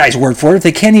these guys' word for it if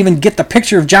they can't even get the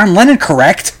picture of John Lennon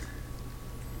correct.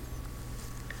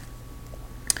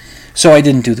 So I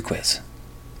didn't do the quiz.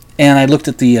 And I looked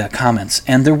at the comments,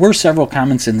 and there were several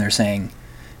comments in there saying,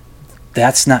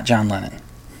 that's not John Lennon.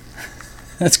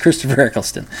 That's Christopher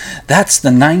Eccleston. That's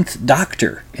the 9th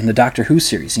Doctor in the Doctor Who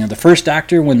series. The first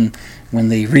Doctor when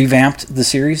they revamped the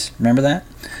series. Remember that?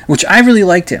 Which I really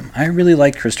liked him. I really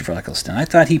liked Christopher Eccleston. I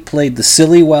thought he played the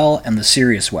silly well and the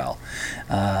serious well.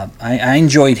 I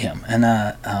enjoyed him, and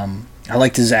I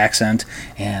liked his accent,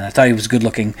 and I thought he was good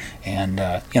looking, and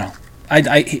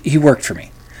he worked for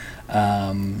me.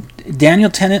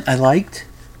 Daniel Tennant I liked,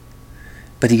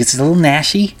 but he gets a little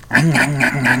gnashy.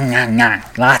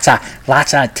 Lots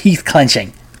of teeth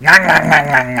clenching. He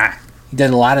did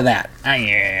a lot of that.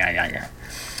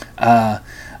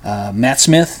 Matt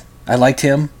Smith, I liked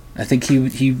him. I think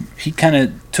he kind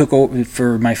of took over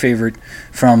for my favorite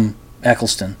from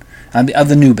Eccleston. Of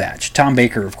the new batch. Tom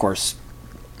Baker, of course,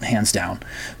 hands down.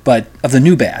 But of the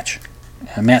new batch,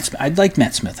 Matt Smith, I liked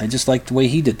Matt Smith. I just liked the way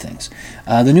he did things.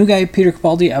 The new guy, Peter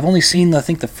Capaldi, I've only seen, I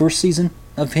think, the first season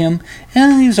of him,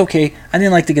 and he was okay. I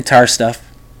didn't like the guitar stuff,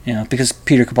 because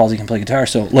Peter Capaldi can play guitar,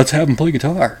 so let's have him play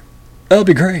guitar. That'll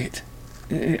be great.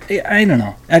 I don't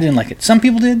know. I didn't like it. Some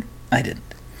people did. I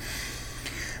didn't.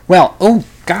 Well, oh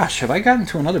gosh, have I gotten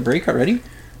to another break already?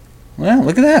 Well,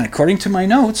 look at that. According to my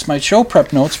notes, my show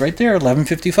prep notes right there,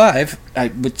 11:55,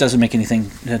 which doesn't make anything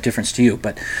difference to you,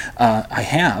 but I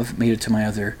have made it to my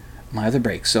other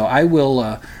break. So I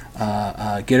will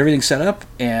get everything set up,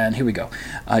 and here we go.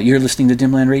 You're listening to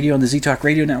Dimland Radio on the Z-Talk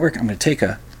Radio Network. I'm going to take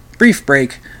a brief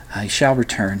break. I shall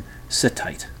return. Sit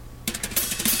tight.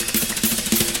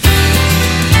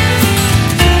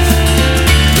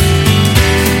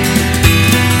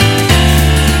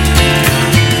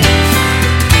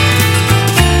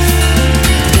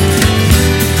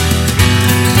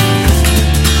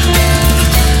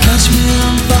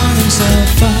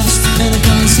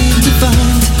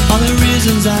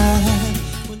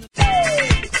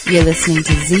 You're listening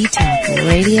to Z-Talk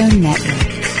Radio Network.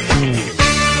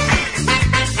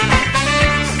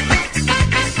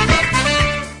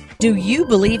 Do you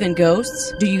believe in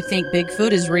ghosts? Do you think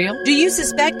Bigfoot is real? Do you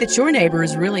suspect that your neighbor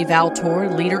is really Val Tor,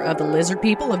 leader of the lizard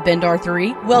people of Bendar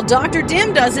 3? Well, Dr.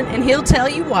 Dim doesn't, and he'll tell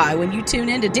you why when you tune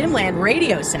in to Dimland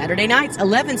Radio Saturday nights,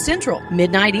 11 Central,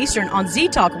 midnight Eastern on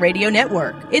Z-Talk Radio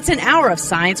Network. It's an hour of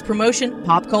science promotion,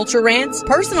 pop culture rants,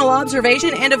 personal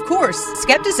observation, and of course,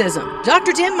 skepticism.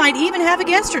 Dr. Dim might even have a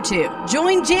guest or two.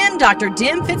 Join Jim, Dr.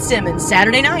 Dim Fitzsimmons,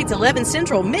 Saturday nights, 11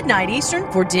 Central, midnight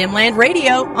Eastern for Dimland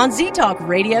Radio on Z-Talk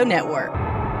Radio Network.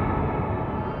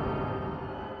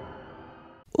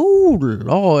 Oh,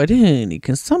 Lord, honey,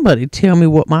 can somebody tell me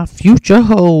what my future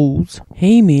holds?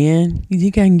 Hey, man, you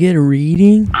think I can get a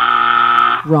reading?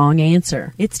 Wrong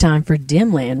answer. It's time for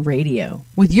Dimland Radio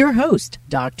with your host,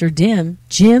 Dr. Dim,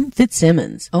 Jim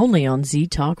Fitzsimmons, only on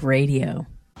Z-Talk Radio.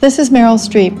 This is Meryl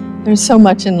Streep. There's so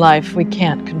much in life we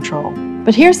can't control.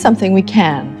 But here's something we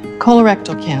can: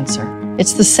 colorectal cancer.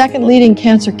 It's the second leading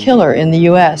cancer killer in the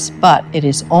U.S., but it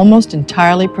is almost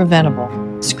entirely preventable.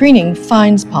 Screening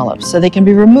finds polyps so they can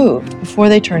be removed before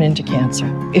they turn into cancer.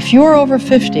 If you're over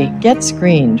 50, get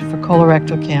screened for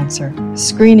colorectal cancer.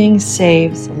 Screening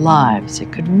saves lives.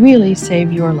 It could really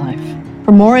save your life.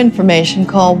 For more information,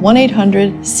 call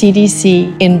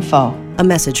 1-800-CDC-INFO. A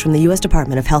message from the U.S.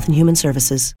 Department of Health and Human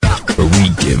Services. But we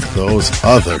give those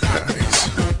other guys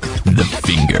the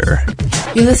finger.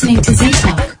 You're listening to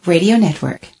Z-Talk Radio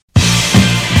Network.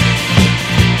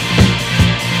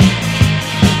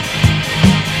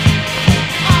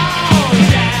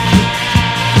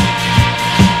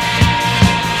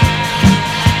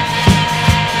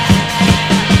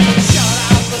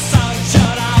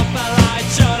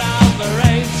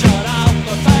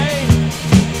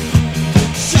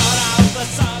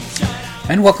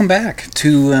 And welcome back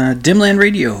to Dimland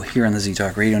Radio here on the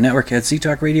Z-Talk Radio Network at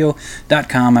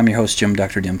ztalkradio.com. I'm your host, Jim,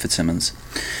 Dr. Dim Fitzsimmons.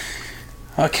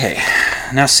 Okay,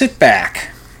 now sit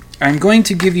back. I'm going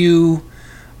to give you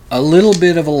a little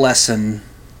bit of a lesson,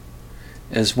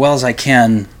 as well as I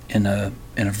can in a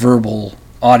verbal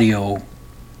audio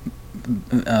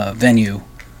venue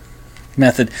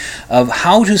method, of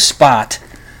how to spot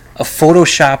a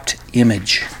photoshopped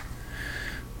image.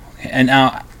 Okay, and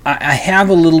now I have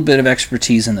a little bit of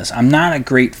expertise in this. I'm not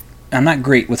great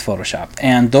with Photoshop,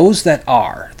 and those that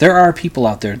are, there are people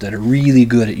out there that are really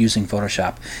good at using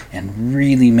Photoshop and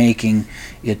really making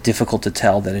it difficult to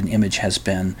tell that an image has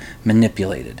been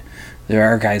manipulated. There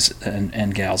are guys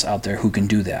and gals out there who can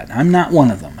do that. I'm not one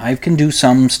of them. I can do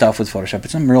some stuff with Photoshop, but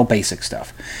some real basic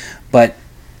stuff. But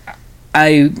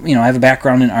I have a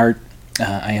background in art.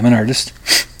 I am an artist.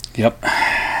 Yep,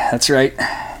 that's right.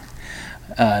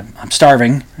 I'm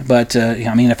starving, but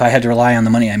if I had to rely on the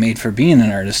money I made for being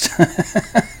an artist,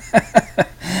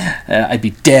 I'd be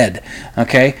dead.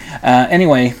 Okay.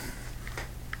 Anyway,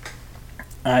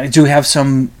 I do have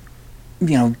some,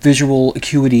 visual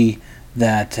acuity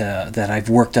that I've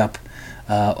worked up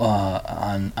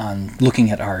on looking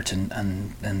at art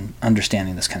and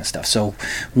understanding this kind of stuff. So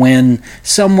when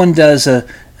someone does an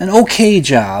okay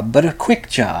job, but a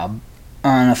quick job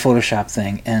on a Photoshop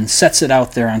thing and sets it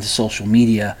out there onto social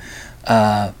media,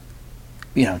 to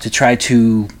try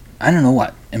to,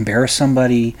 embarrass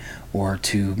somebody or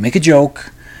to make a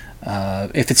joke.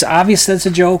 If it's obvious that it's a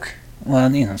joke,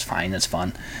 well, it's fine, it's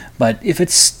fun. But if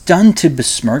it's done to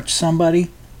besmirch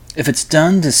somebody, if it's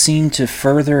done to seem to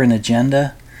further an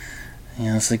agenda,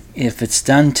 it's like if it's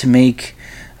done to make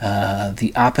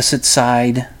the opposite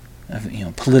side,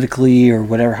 politically or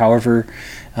whatever, however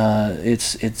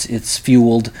it's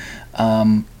fueled,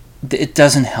 it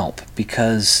doesn't help,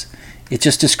 because it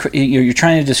just you're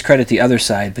trying to discredit the other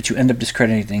side, but you end up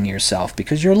discrediting yourself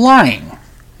because you're lying.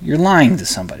 You're lying to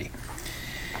somebody.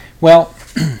 Well,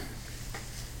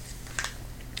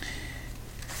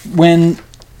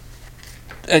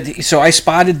 so I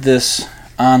spotted this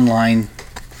online.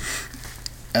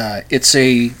 It's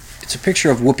a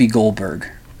picture of Whoopi Goldberg.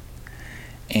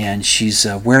 and she's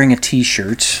wearing a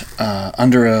T-shirt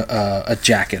under a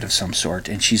jacket of some sort,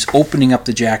 and she's opening up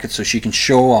the jacket so she can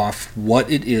show off what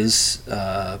it is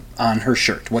on her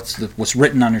shirt, what's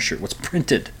written on her shirt, what's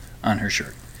printed on her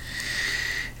shirt.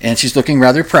 And she's looking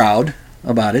rather proud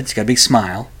about it. She's got a big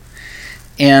smile.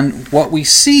 And what we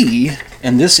see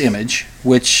in this image,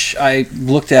 which I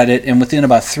looked at it, and within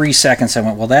about 3 seconds I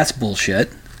went, well, that's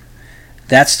bullshit.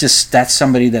 That's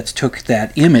somebody that took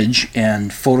that image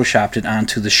and photoshopped it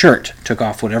onto the shirt. Took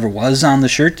off whatever was on the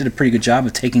shirt, did a pretty good job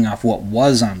of taking off what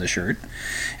was on the shirt,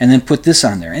 and then put this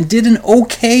on there. And did an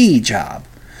okay job,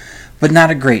 but not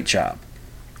a great job.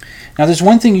 Now, there's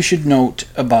one thing you should note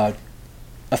about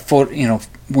a photo,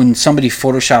 when somebody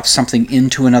photoshops something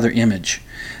into another image.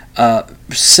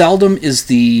 Seldom is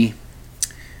the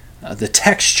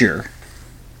texture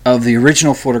of the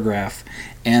original photograph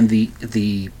and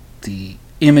the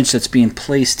image that's being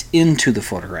placed into the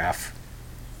photograph,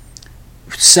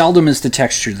 seldom is the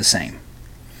texture the same.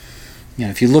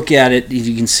 If you look at it,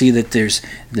 you can see that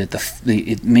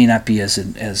it may not be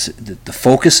the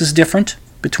focus is different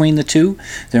between the two.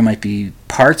 There might be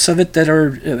parts of it that are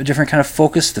a different kind of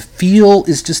focus. The feel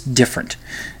is just different.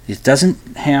 It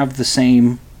doesn't have the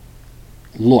same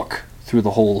look through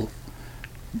the whole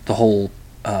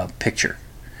picture.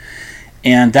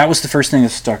 And that was the first thing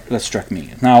that struck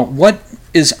me. Now, what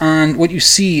you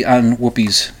see on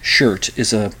Whoopi's shirt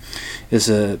is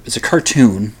a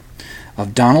cartoon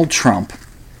of Donald Trump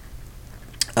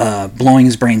blowing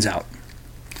his brains out.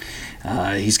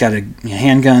 He's got a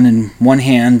handgun in one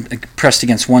hand pressed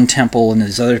against one temple, and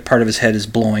his other part of his head is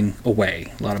blowing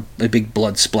away. A big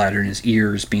blood splatter, and his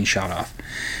ear is being shot off.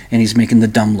 And he's making the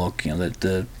dumb look,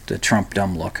 the Trump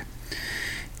dumb look.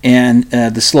 And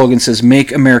the slogan says,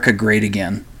 "Make America Great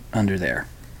Again," under there.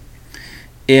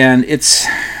 And it's,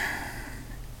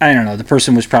 I don't know, the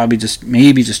person was probably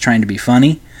maybe just trying to be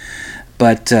funny,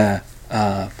 but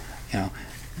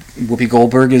Whoopi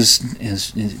Goldberg is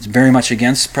very much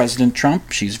against President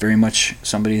Trump. She's very much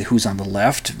somebody who's on the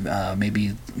left,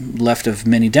 maybe left of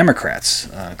many Democrats,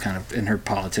 kind of in her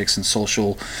politics and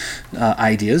social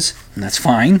ideas, and that's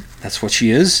fine. That's what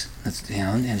she is.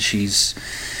 And she's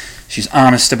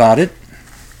honest about it.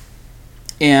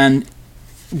 And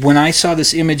when I saw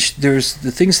this image, the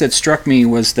things that struck me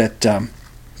was that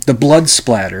the blood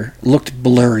splatter looked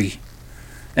blurry.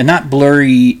 And not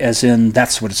blurry as in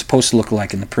that's what it's supposed to look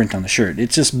like in the print on the shirt.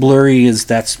 It's just blurry as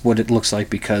that's what it looks like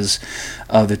because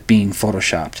of it being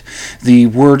photoshopped. The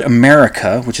word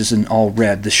America, which is in all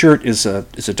red, the shirt is a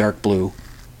dark blue.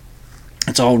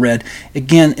 It's all red.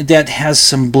 Again, that has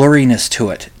some blurriness to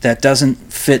it. That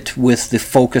doesn't fit with the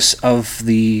focus of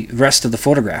the rest of the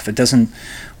photograph. It doesn't.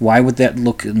 Why would that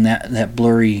look in that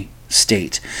blurry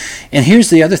state? And here's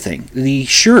the other thing. The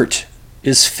shirt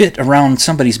is fit around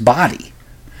somebody's body.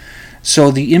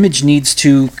 So the image needs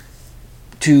to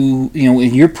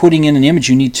when you're putting in an image,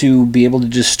 you need to be able to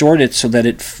distort it so that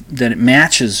it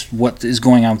matches what is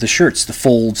going on with the shirts, the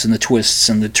folds and the twists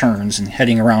and the turns and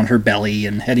heading around her belly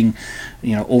and heading,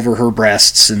 over her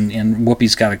breasts, and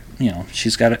Whoopi's got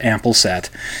she's got an ample set,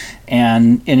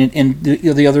 and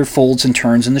the other folds and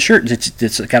turns in the shirt,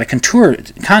 it's got to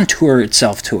contour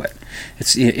itself to it.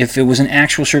 If it was an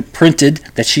actual shirt printed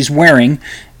that she's wearing,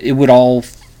 it would all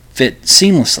fit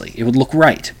seamlessly. It would look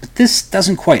right. But this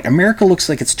doesn't quite. America looks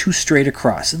like it's too straight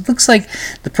across. It looks like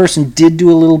the person did do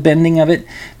a little bending of it,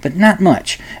 but not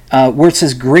much. Where it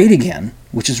says "Great Again,"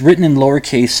 which is written in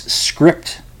lowercase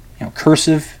script,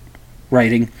 cursive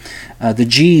writing, the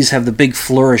G's have the big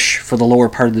flourish for the lower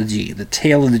part of the G. The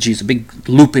tail of the G is a big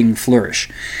looping flourish.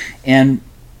 And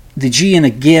the G in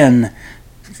again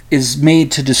is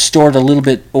made to distort a little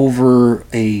bit over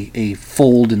a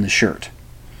fold in the shirt.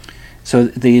 So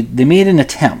they made an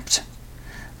attempt,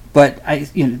 but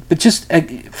just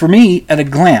for me, at a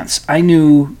glance, I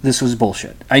knew this was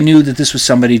bullshit. I knew that this was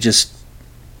somebody just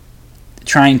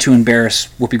trying to embarrass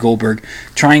Whoopi Goldberg,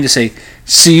 trying to say,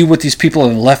 "See what these people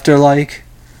on the left are like,"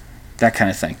 that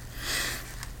kind of thing.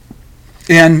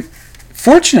 And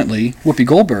fortunately, Whoopi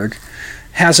Goldberg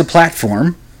has a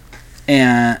platform,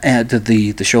 and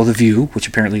the show The View, which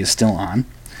apparently is still on,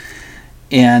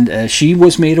 and she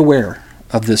was made aware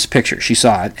of this picture. She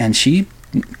saw it, and she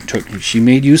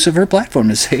made use of her platform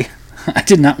to say, "I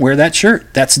did not wear that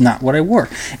shirt. That's not what I wore."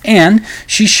 And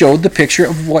she showed the picture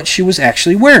of what she was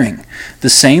actually wearing. The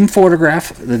same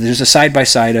photograph. There's a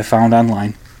side-by-side I found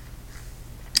online.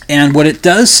 And what it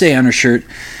does say on her shirt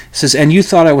says, "And you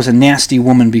thought I was a nasty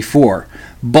woman before.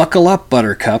 Buckle up,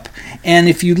 Buttercup." And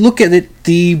if you look at it,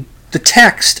 the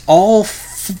text all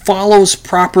follows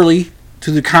properly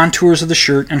to the contours of the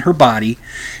shirt and her body.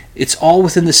 It's all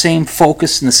within the same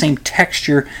focus and the same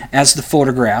texture as the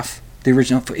photograph, the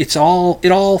original. It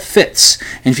all fits.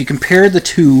 And if you compare the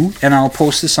two, and I'll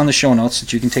post this on the show notes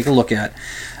that you can take a look at,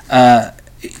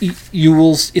 you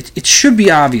will. It should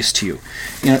be obvious to you.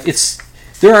 You know,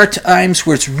 there are times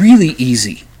where it's really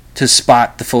easy to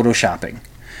spot the photoshopping.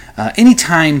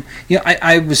 Anytime, you know,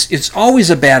 it's always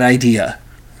a bad idea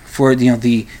for, you know,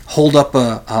 the hold up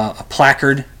a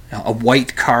placard, a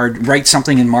white card, write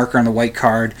something in marker on the white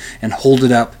card and hold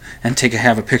it up and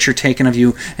have a picture taken of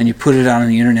you, and you put it out on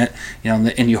the internet, you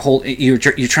know, and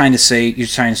you're trying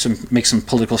to make some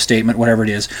political statement, whatever it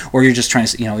is, or you're just trying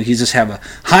to, you know, you just have a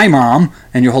 "Hi Mom"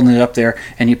 and you're holding it up there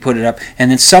and you put it up, and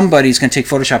then somebody's going to take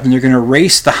Photoshop and they're going to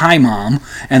erase the "Hi Mom"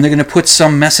 and they're going to put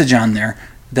some message on there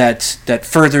that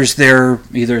furthers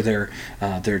either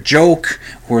their joke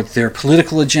or their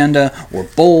political agenda or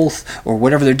both or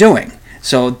whatever they're doing.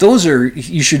 So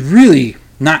you should really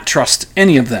not trust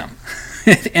any of them.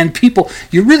 And people,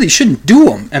 you really shouldn't do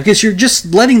them, because you're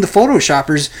just letting the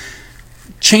photoshoppers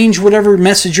change whatever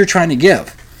message you're trying to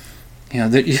give. You know,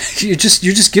 you're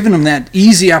just giving them that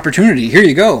easy opportunity. Here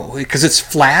you go, because it's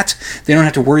flat. They don't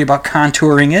have to worry about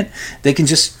contouring it. They can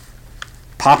just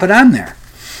pop it on there.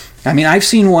 I mean, I've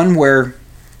seen one where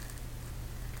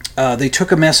they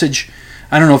took a message.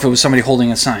 I don't know if it was somebody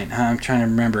holding a sign. I'm trying to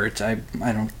remember it. I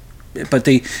don't. But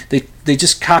they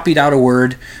just copied out a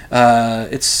word.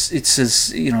 It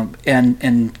says, you know,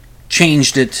 and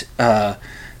changed it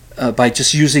by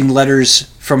just using letters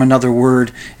from another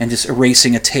word and just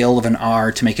erasing a tail of an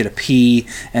R to make it a P,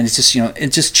 and it's just, you know,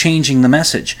 it's just changing the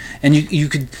message. And you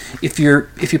could, if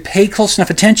you pay close enough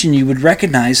attention, you would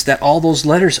recognize that all those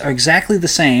letters are exactly the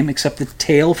same, except the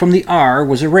tail from the R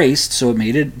was erased, so it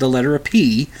made it the letter a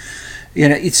P. You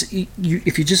know, if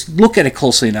you just look at it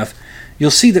closely enough,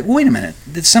 you'll see that, wait a minute,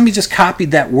 that somebody just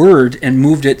copied that word and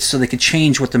moved it so they could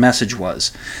change what the message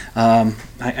was.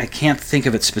 I can't think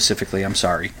of it specifically, I'm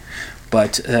sorry.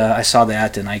 But I saw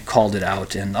that and I called it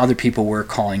out, and other people were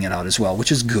calling it out as well,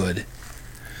 which is good.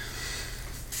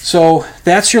 So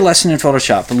that's your lesson in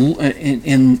Photoshop,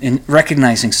 in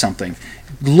recognizing something.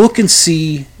 Look and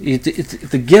see.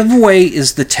 The giveaway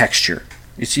is the texture.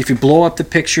 If you blow up the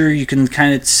picture, you can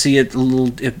kind of see it a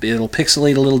little. It'll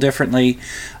pixelate a little differently.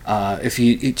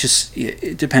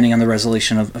 Depending on the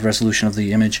resolution of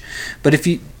the image. But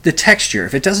the texture,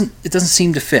 if it doesn't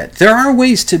seem to fit, there are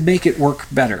ways to make it work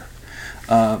better.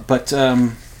 But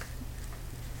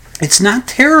it's not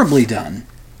terribly done.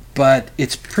 But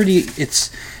it's pretty.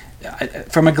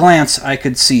 From a glance, I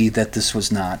could see that this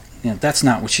was not. You know, that's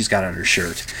not what she's got on her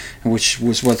shirt, which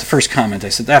was what the first comment I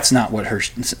said. That's not what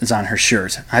is on her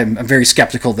shirt. I'm very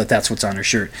skeptical that that's what's on her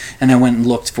shirt. And I went and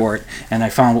looked for it, and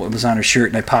I found what was on her shirt,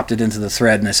 and I popped it into the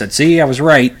thread, and I said, "See, I was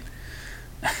right.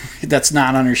 That's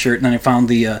not on her shirt." And then I found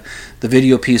the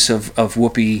video piece of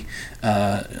Whoopi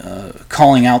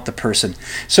calling out the person.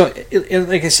 So,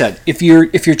 like I said, if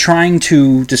you're trying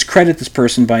to discredit this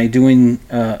person by doing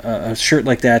a shirt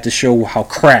like that to show how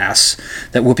crass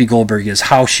that Whoopi Goldberg is,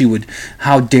 how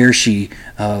dare she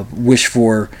wish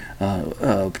for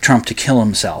Trump to kill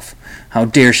himself? How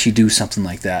dare she do something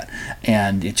like that?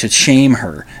 And it should shame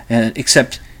her.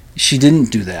 Except she didn't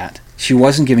do that. She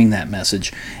wasn't giving that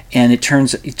message, and it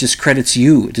discredits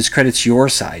you. It discredits your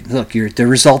side. Look, they're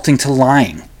resulting to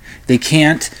lying. They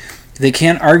can't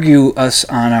argue us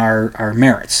on our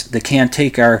merits. They can't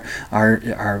take our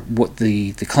what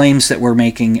the claims that we're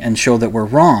making and show that we're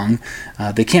wrong.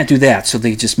 They can't do that, so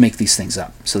they just make these things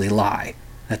up. So they lie.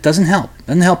 That doesn't help.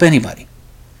 Doesn't help anybody.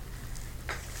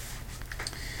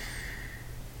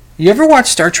 You ever watch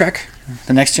Star Trek: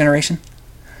 The Next Generation?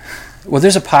 Well,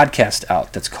 there's a podcast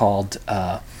out that's called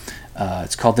The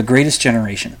Greatest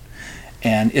Generation,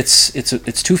 and it's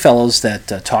two fellows that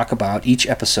talk about each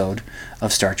episode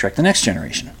of Star Trek: The Next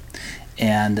Generation.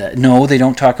 And no, they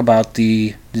don't talk about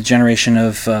the generation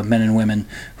of men and women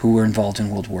who were involved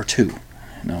in World War II.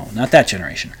 No, not that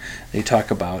generation. They talk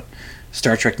about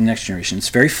Star Trek: The Next Generation. It's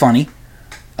very funny.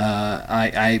 They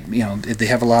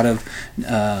have a lot of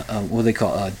what they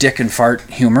call dick and fart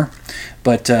humor,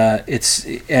 but they're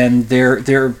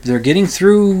getting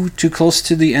through too close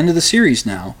to the end of the series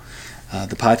now.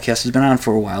 The podcast has been on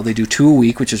for a while. They do 2 a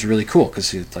week, which is really cool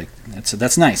because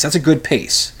that's nice. That's a good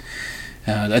pace.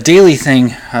 A daily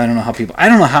thing, I don't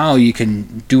know how you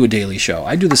can do a daily show.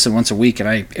 I do this once a week,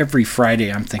 and every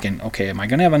Friday I'm thinking, okay, am I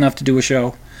going to have enough to do a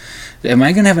show? Am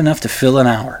I going to have enough to fill an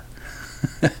hour?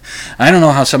 I don't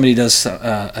know how somebody does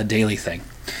a daily thing.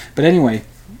 But anyway,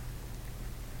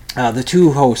 the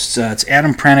two hosts, it's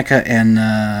Adam Pranica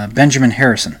and Benjamin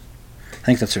Harrison. I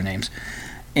think that's their names.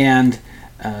 And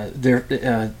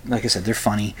they're like I said, they're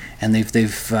funny, and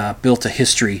they've built a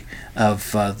history of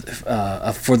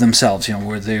for themselves.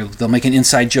 Where they'll make an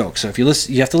inside joke. So if you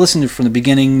listen, you have to listen from the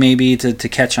beginning maybe to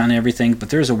catch on everything. But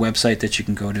there's a website that you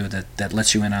can go to that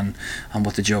lets you in on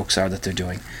what the jokes are that they're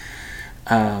doing.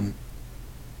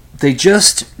 They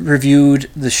just reviewed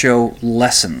the show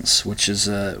Lessons, which is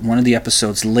one of the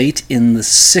episodes late in the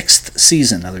 6th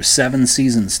season. Now, there's 7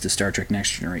 seasons to Star Trek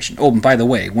Next Generation. Oh, and by the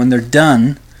way, when they're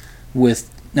done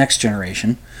with Next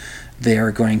Generation, they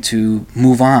are going to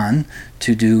move on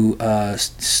to do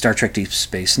Star Trek Deep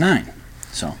Space Nine.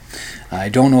 So, I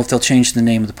don't know if they'll change the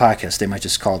name of the podcast. They might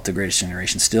just call it The Greatest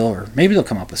Generation still, or maybe they'll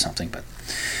come up with something. But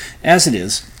as it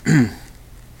is,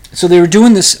 so they were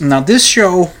doing this. Now, this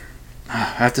show...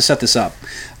 I have to set this up.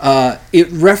 It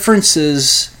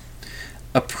references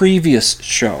a previous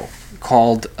show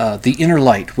called The Inner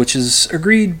Light, which is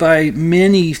agreed by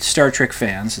many Star Trek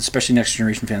fans, especially Next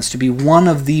Generation fans, to be one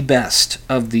of the best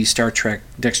of the Star Trek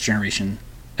Next Generation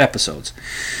episodes.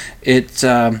 There's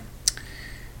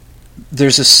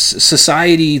a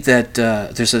society that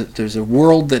there's a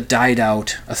world that died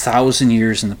out 1,000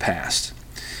 years in the past,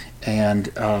 and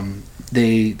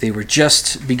they were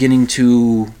just beginning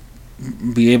to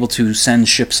be able to send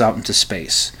ships out into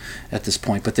space at this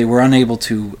point, but they were unable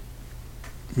to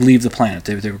leave the planet.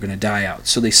 They were going to die out.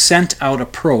 So they sent out a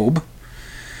probe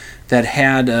that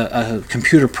had a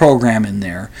computer program in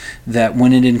there that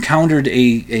when it encountered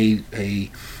a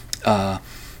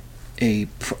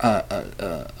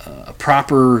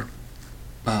proper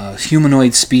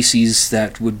humanoid species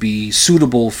that would be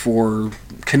suitable for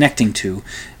connecting to,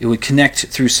 it would connect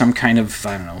through some kind of,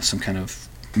 some kind of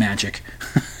magic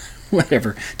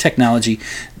whatever technology.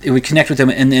 It would connect with them,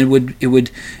 and it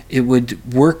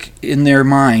would work in their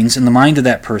minds, in the mind of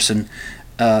that person,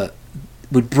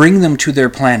 would bring them to their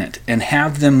planet and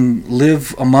have them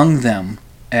live among them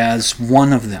as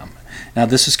one of them. Now,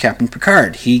 this is Captain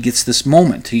Picard. He gets this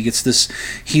moment. He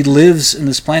lives in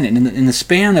this planet. In the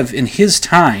span of, in his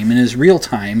time, in his real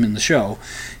time in the show,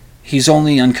 he's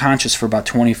only unconscious for about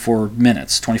 25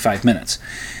 minutes.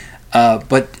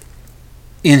 But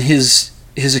in his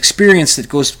experience that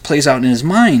plays out in his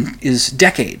mind is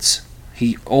decades.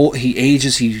 He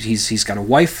ages. He's got a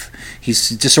wife. He's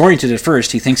disoriented at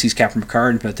first. He thinks he's Captain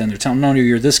Picard, but then they're telling him, "No,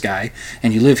 you're this guy,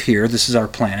 and you live here. This is our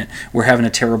planet. We're having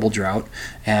a terrible drought."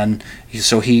 And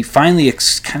so he finally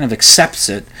kind of accepts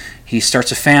it. He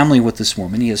starts a family with this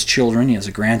woman. He has children. He has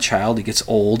a grandchild. He gets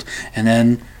old, and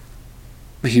then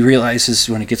he realizes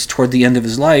when it gets toward the end of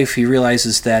his life, he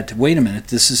realizes that, wait a minute,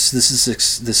 this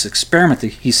experiment.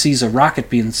 He sees a rocket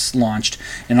being launched,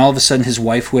 and all of a sudden his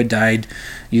wife, who had died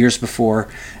years before,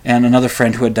 and another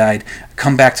friend who had died,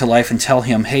 come back to life and tell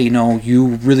him, hey, no, you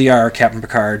really are Captain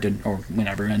Picard, or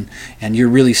whatever, and you're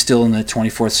really still in the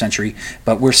 24th century,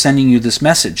 but we're sending you this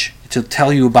message to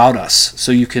tell you about us,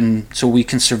 so we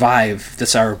can survive.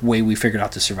 That's our way we figured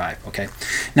out to survive. Okay.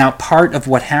 Now, part of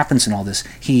what happens in all this,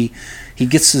 he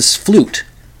gets this flute,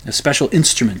 a special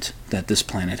instrument that this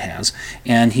planet has,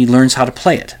 and he learns how to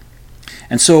play it.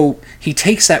 And so he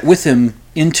takes that with him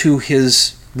into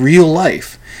his real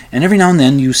life, and every now and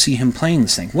then you see him playing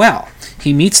this thing. Well,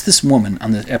 he meets this woman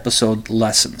on the episode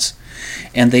Lessons,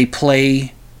 and they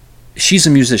play. She's a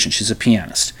musician. She's a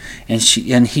pianist,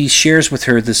 and he shares with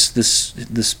her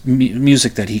this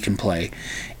music that he can play,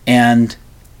 and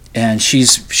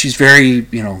she's very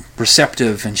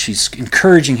receptive, and she's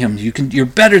encouraging him. You're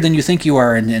better than you think you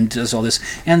are, and does all this,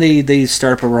 and they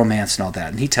start up a romance and all that.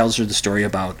 And he tells her the story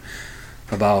about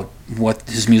what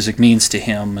his music means to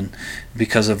him, and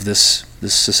because of this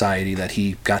society that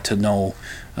he got to know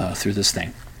through this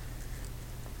thing.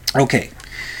 Okay,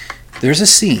 there's a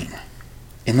scene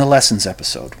in the Lessons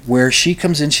episode where she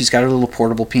comes in. She's got her little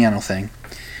portable piano thing,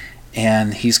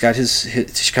 and she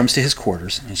comes to his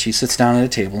quarters, and she sits down at a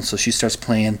table, and so she starts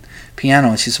playing piano,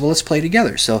 and she says, well, let's play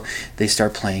together. So they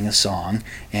start playing a song,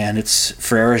 and it's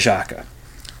Frere Jacques,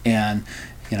 and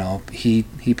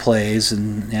he plays,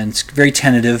 and it's very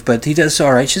tentative, but he does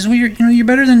all right. She says, well, you're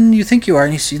better than you think you are,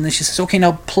 and then she says, okay,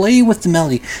 now play with the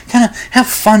melody, kind of have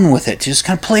fun with it, just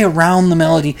kind of play around the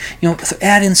melody,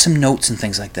 add in some notes and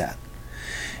things like that.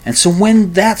 And so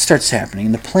when that starts happening,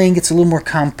 and the playing gets a little more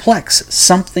complex,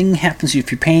 something happens.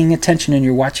 If you're paying attention and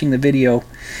you're watching the video,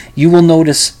 you will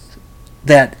notice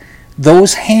that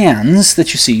those hands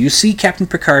that you see Captain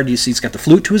Picard, he's got the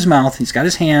flute to his mouth, he's got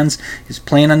his hands, he's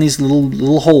playing on these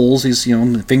little holes, he's,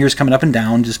 the fingers coming up and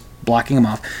down, just blocking them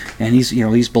off, and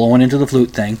he's blowing into the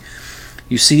flute thing.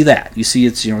 You see that. You see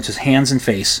it's just hands and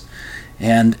face.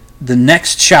 And the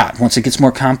next shot, once it gets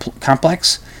more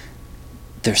complex,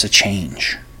 there's a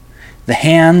change. The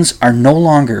hands are no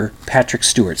longer Patrick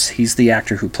Stewart's. He's the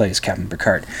actor who plays Captain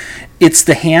Picard. It's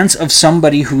the hands of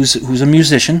somebody who's a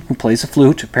musician, who plays a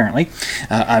flute, apparently,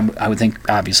 I would think,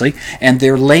 obviously, and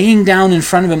they're laying down in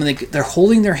front of him, and they're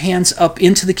holding their hands up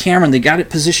into the camera, and they got it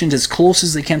positioned as close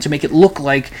as they can to make it look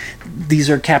like these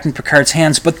are Captain Picard's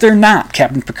hands, but they're not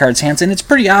Captain Picard's hands, and it's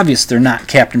pretty obvious they're not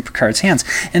Captain Picard's hands.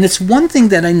 And it's one thing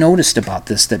that I noticed about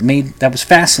this that was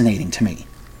fascinating to me.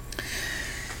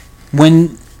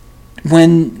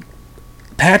 When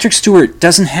Patrick Stewart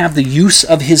doesn't have the use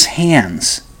of his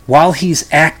hands while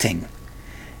he's acting,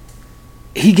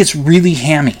 he gets really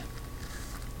hammy.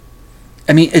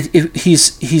 I mean,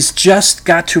 he's just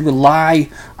got to rely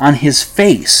on his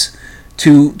face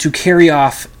to carry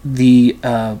off the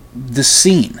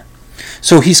scene.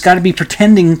 So he's got to be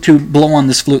pretending to blow on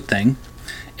this flute thing,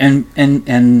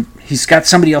 and he's got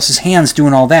somebody else's hands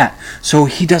doing all that. So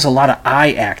he does a lot of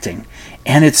eye acting,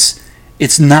 and it's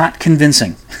not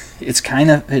convincing. It's kind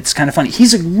of funny.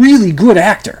 He's a really good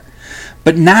actor,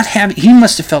 but he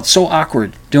must have felt so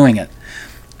awkward doing it,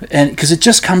 and because it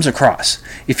just comes across.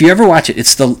 If you ever watch it,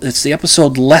 it's the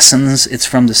episode Lessons. It's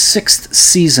from the 6th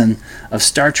season of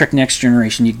Star Trek Next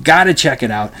Generation. You got to check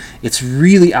it out. It's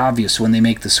really obvious when they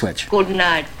make the switch. Good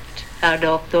night, Herr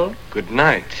Doctor. Good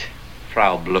night,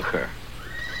 Frau Blucher.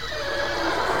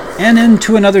 And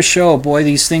into another show. Boy,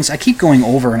 these things, I keep going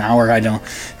over an hour.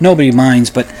 Nobody minds,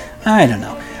 but I don't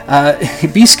know.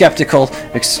 Be skeptical.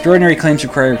 Extraordinary claims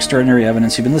require extraordinary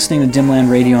evidence. You've been listening to Dimland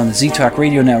Radio on the ZTalk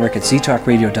Radio Network at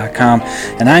ztalkradio.com.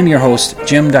 And I'm your host,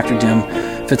 Jim Dr. Dim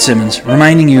Fitzsimmons,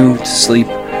 reminding you to sleep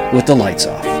with the lights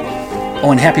off.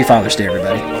 Oh, and happy Father's Day,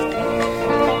 everybody.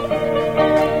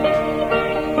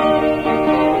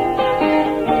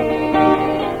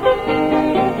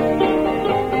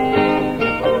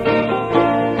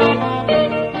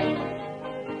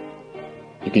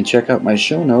 You can check out my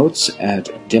show notes at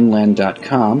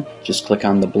dimland.com. Just click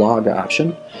on the blog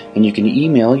option, and you can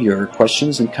email your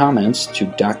questions and comments to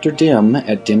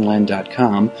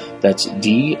drdim@dimland.com. That's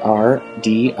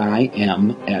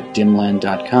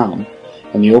drdim@dimland.com.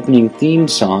 And the opening theme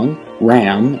song,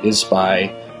 Ram, is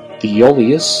by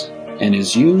Theolius and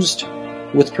is used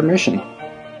with permission.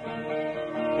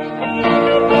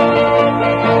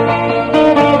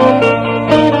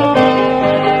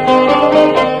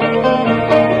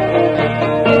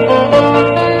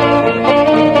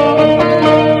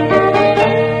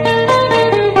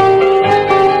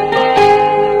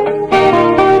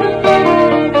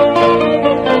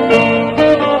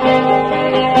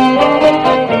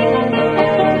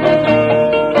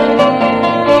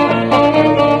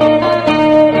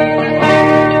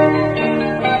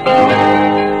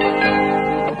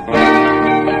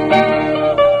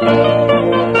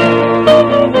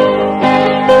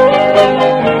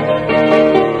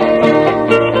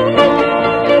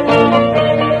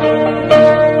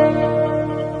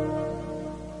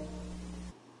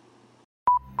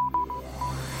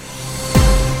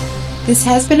 This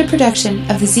has been a production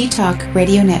of the ZTalk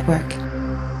Radio Network.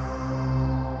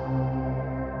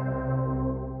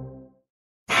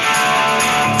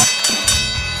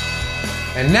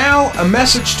 And now, a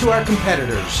message to our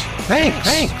competitors.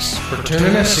 Thanks for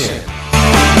tuning us in.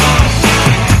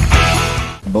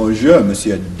 Bonjour,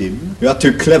 Monsieur Dim. You are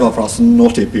too clever for us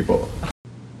naughty people.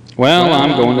 Well,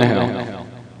 I'm going to hell.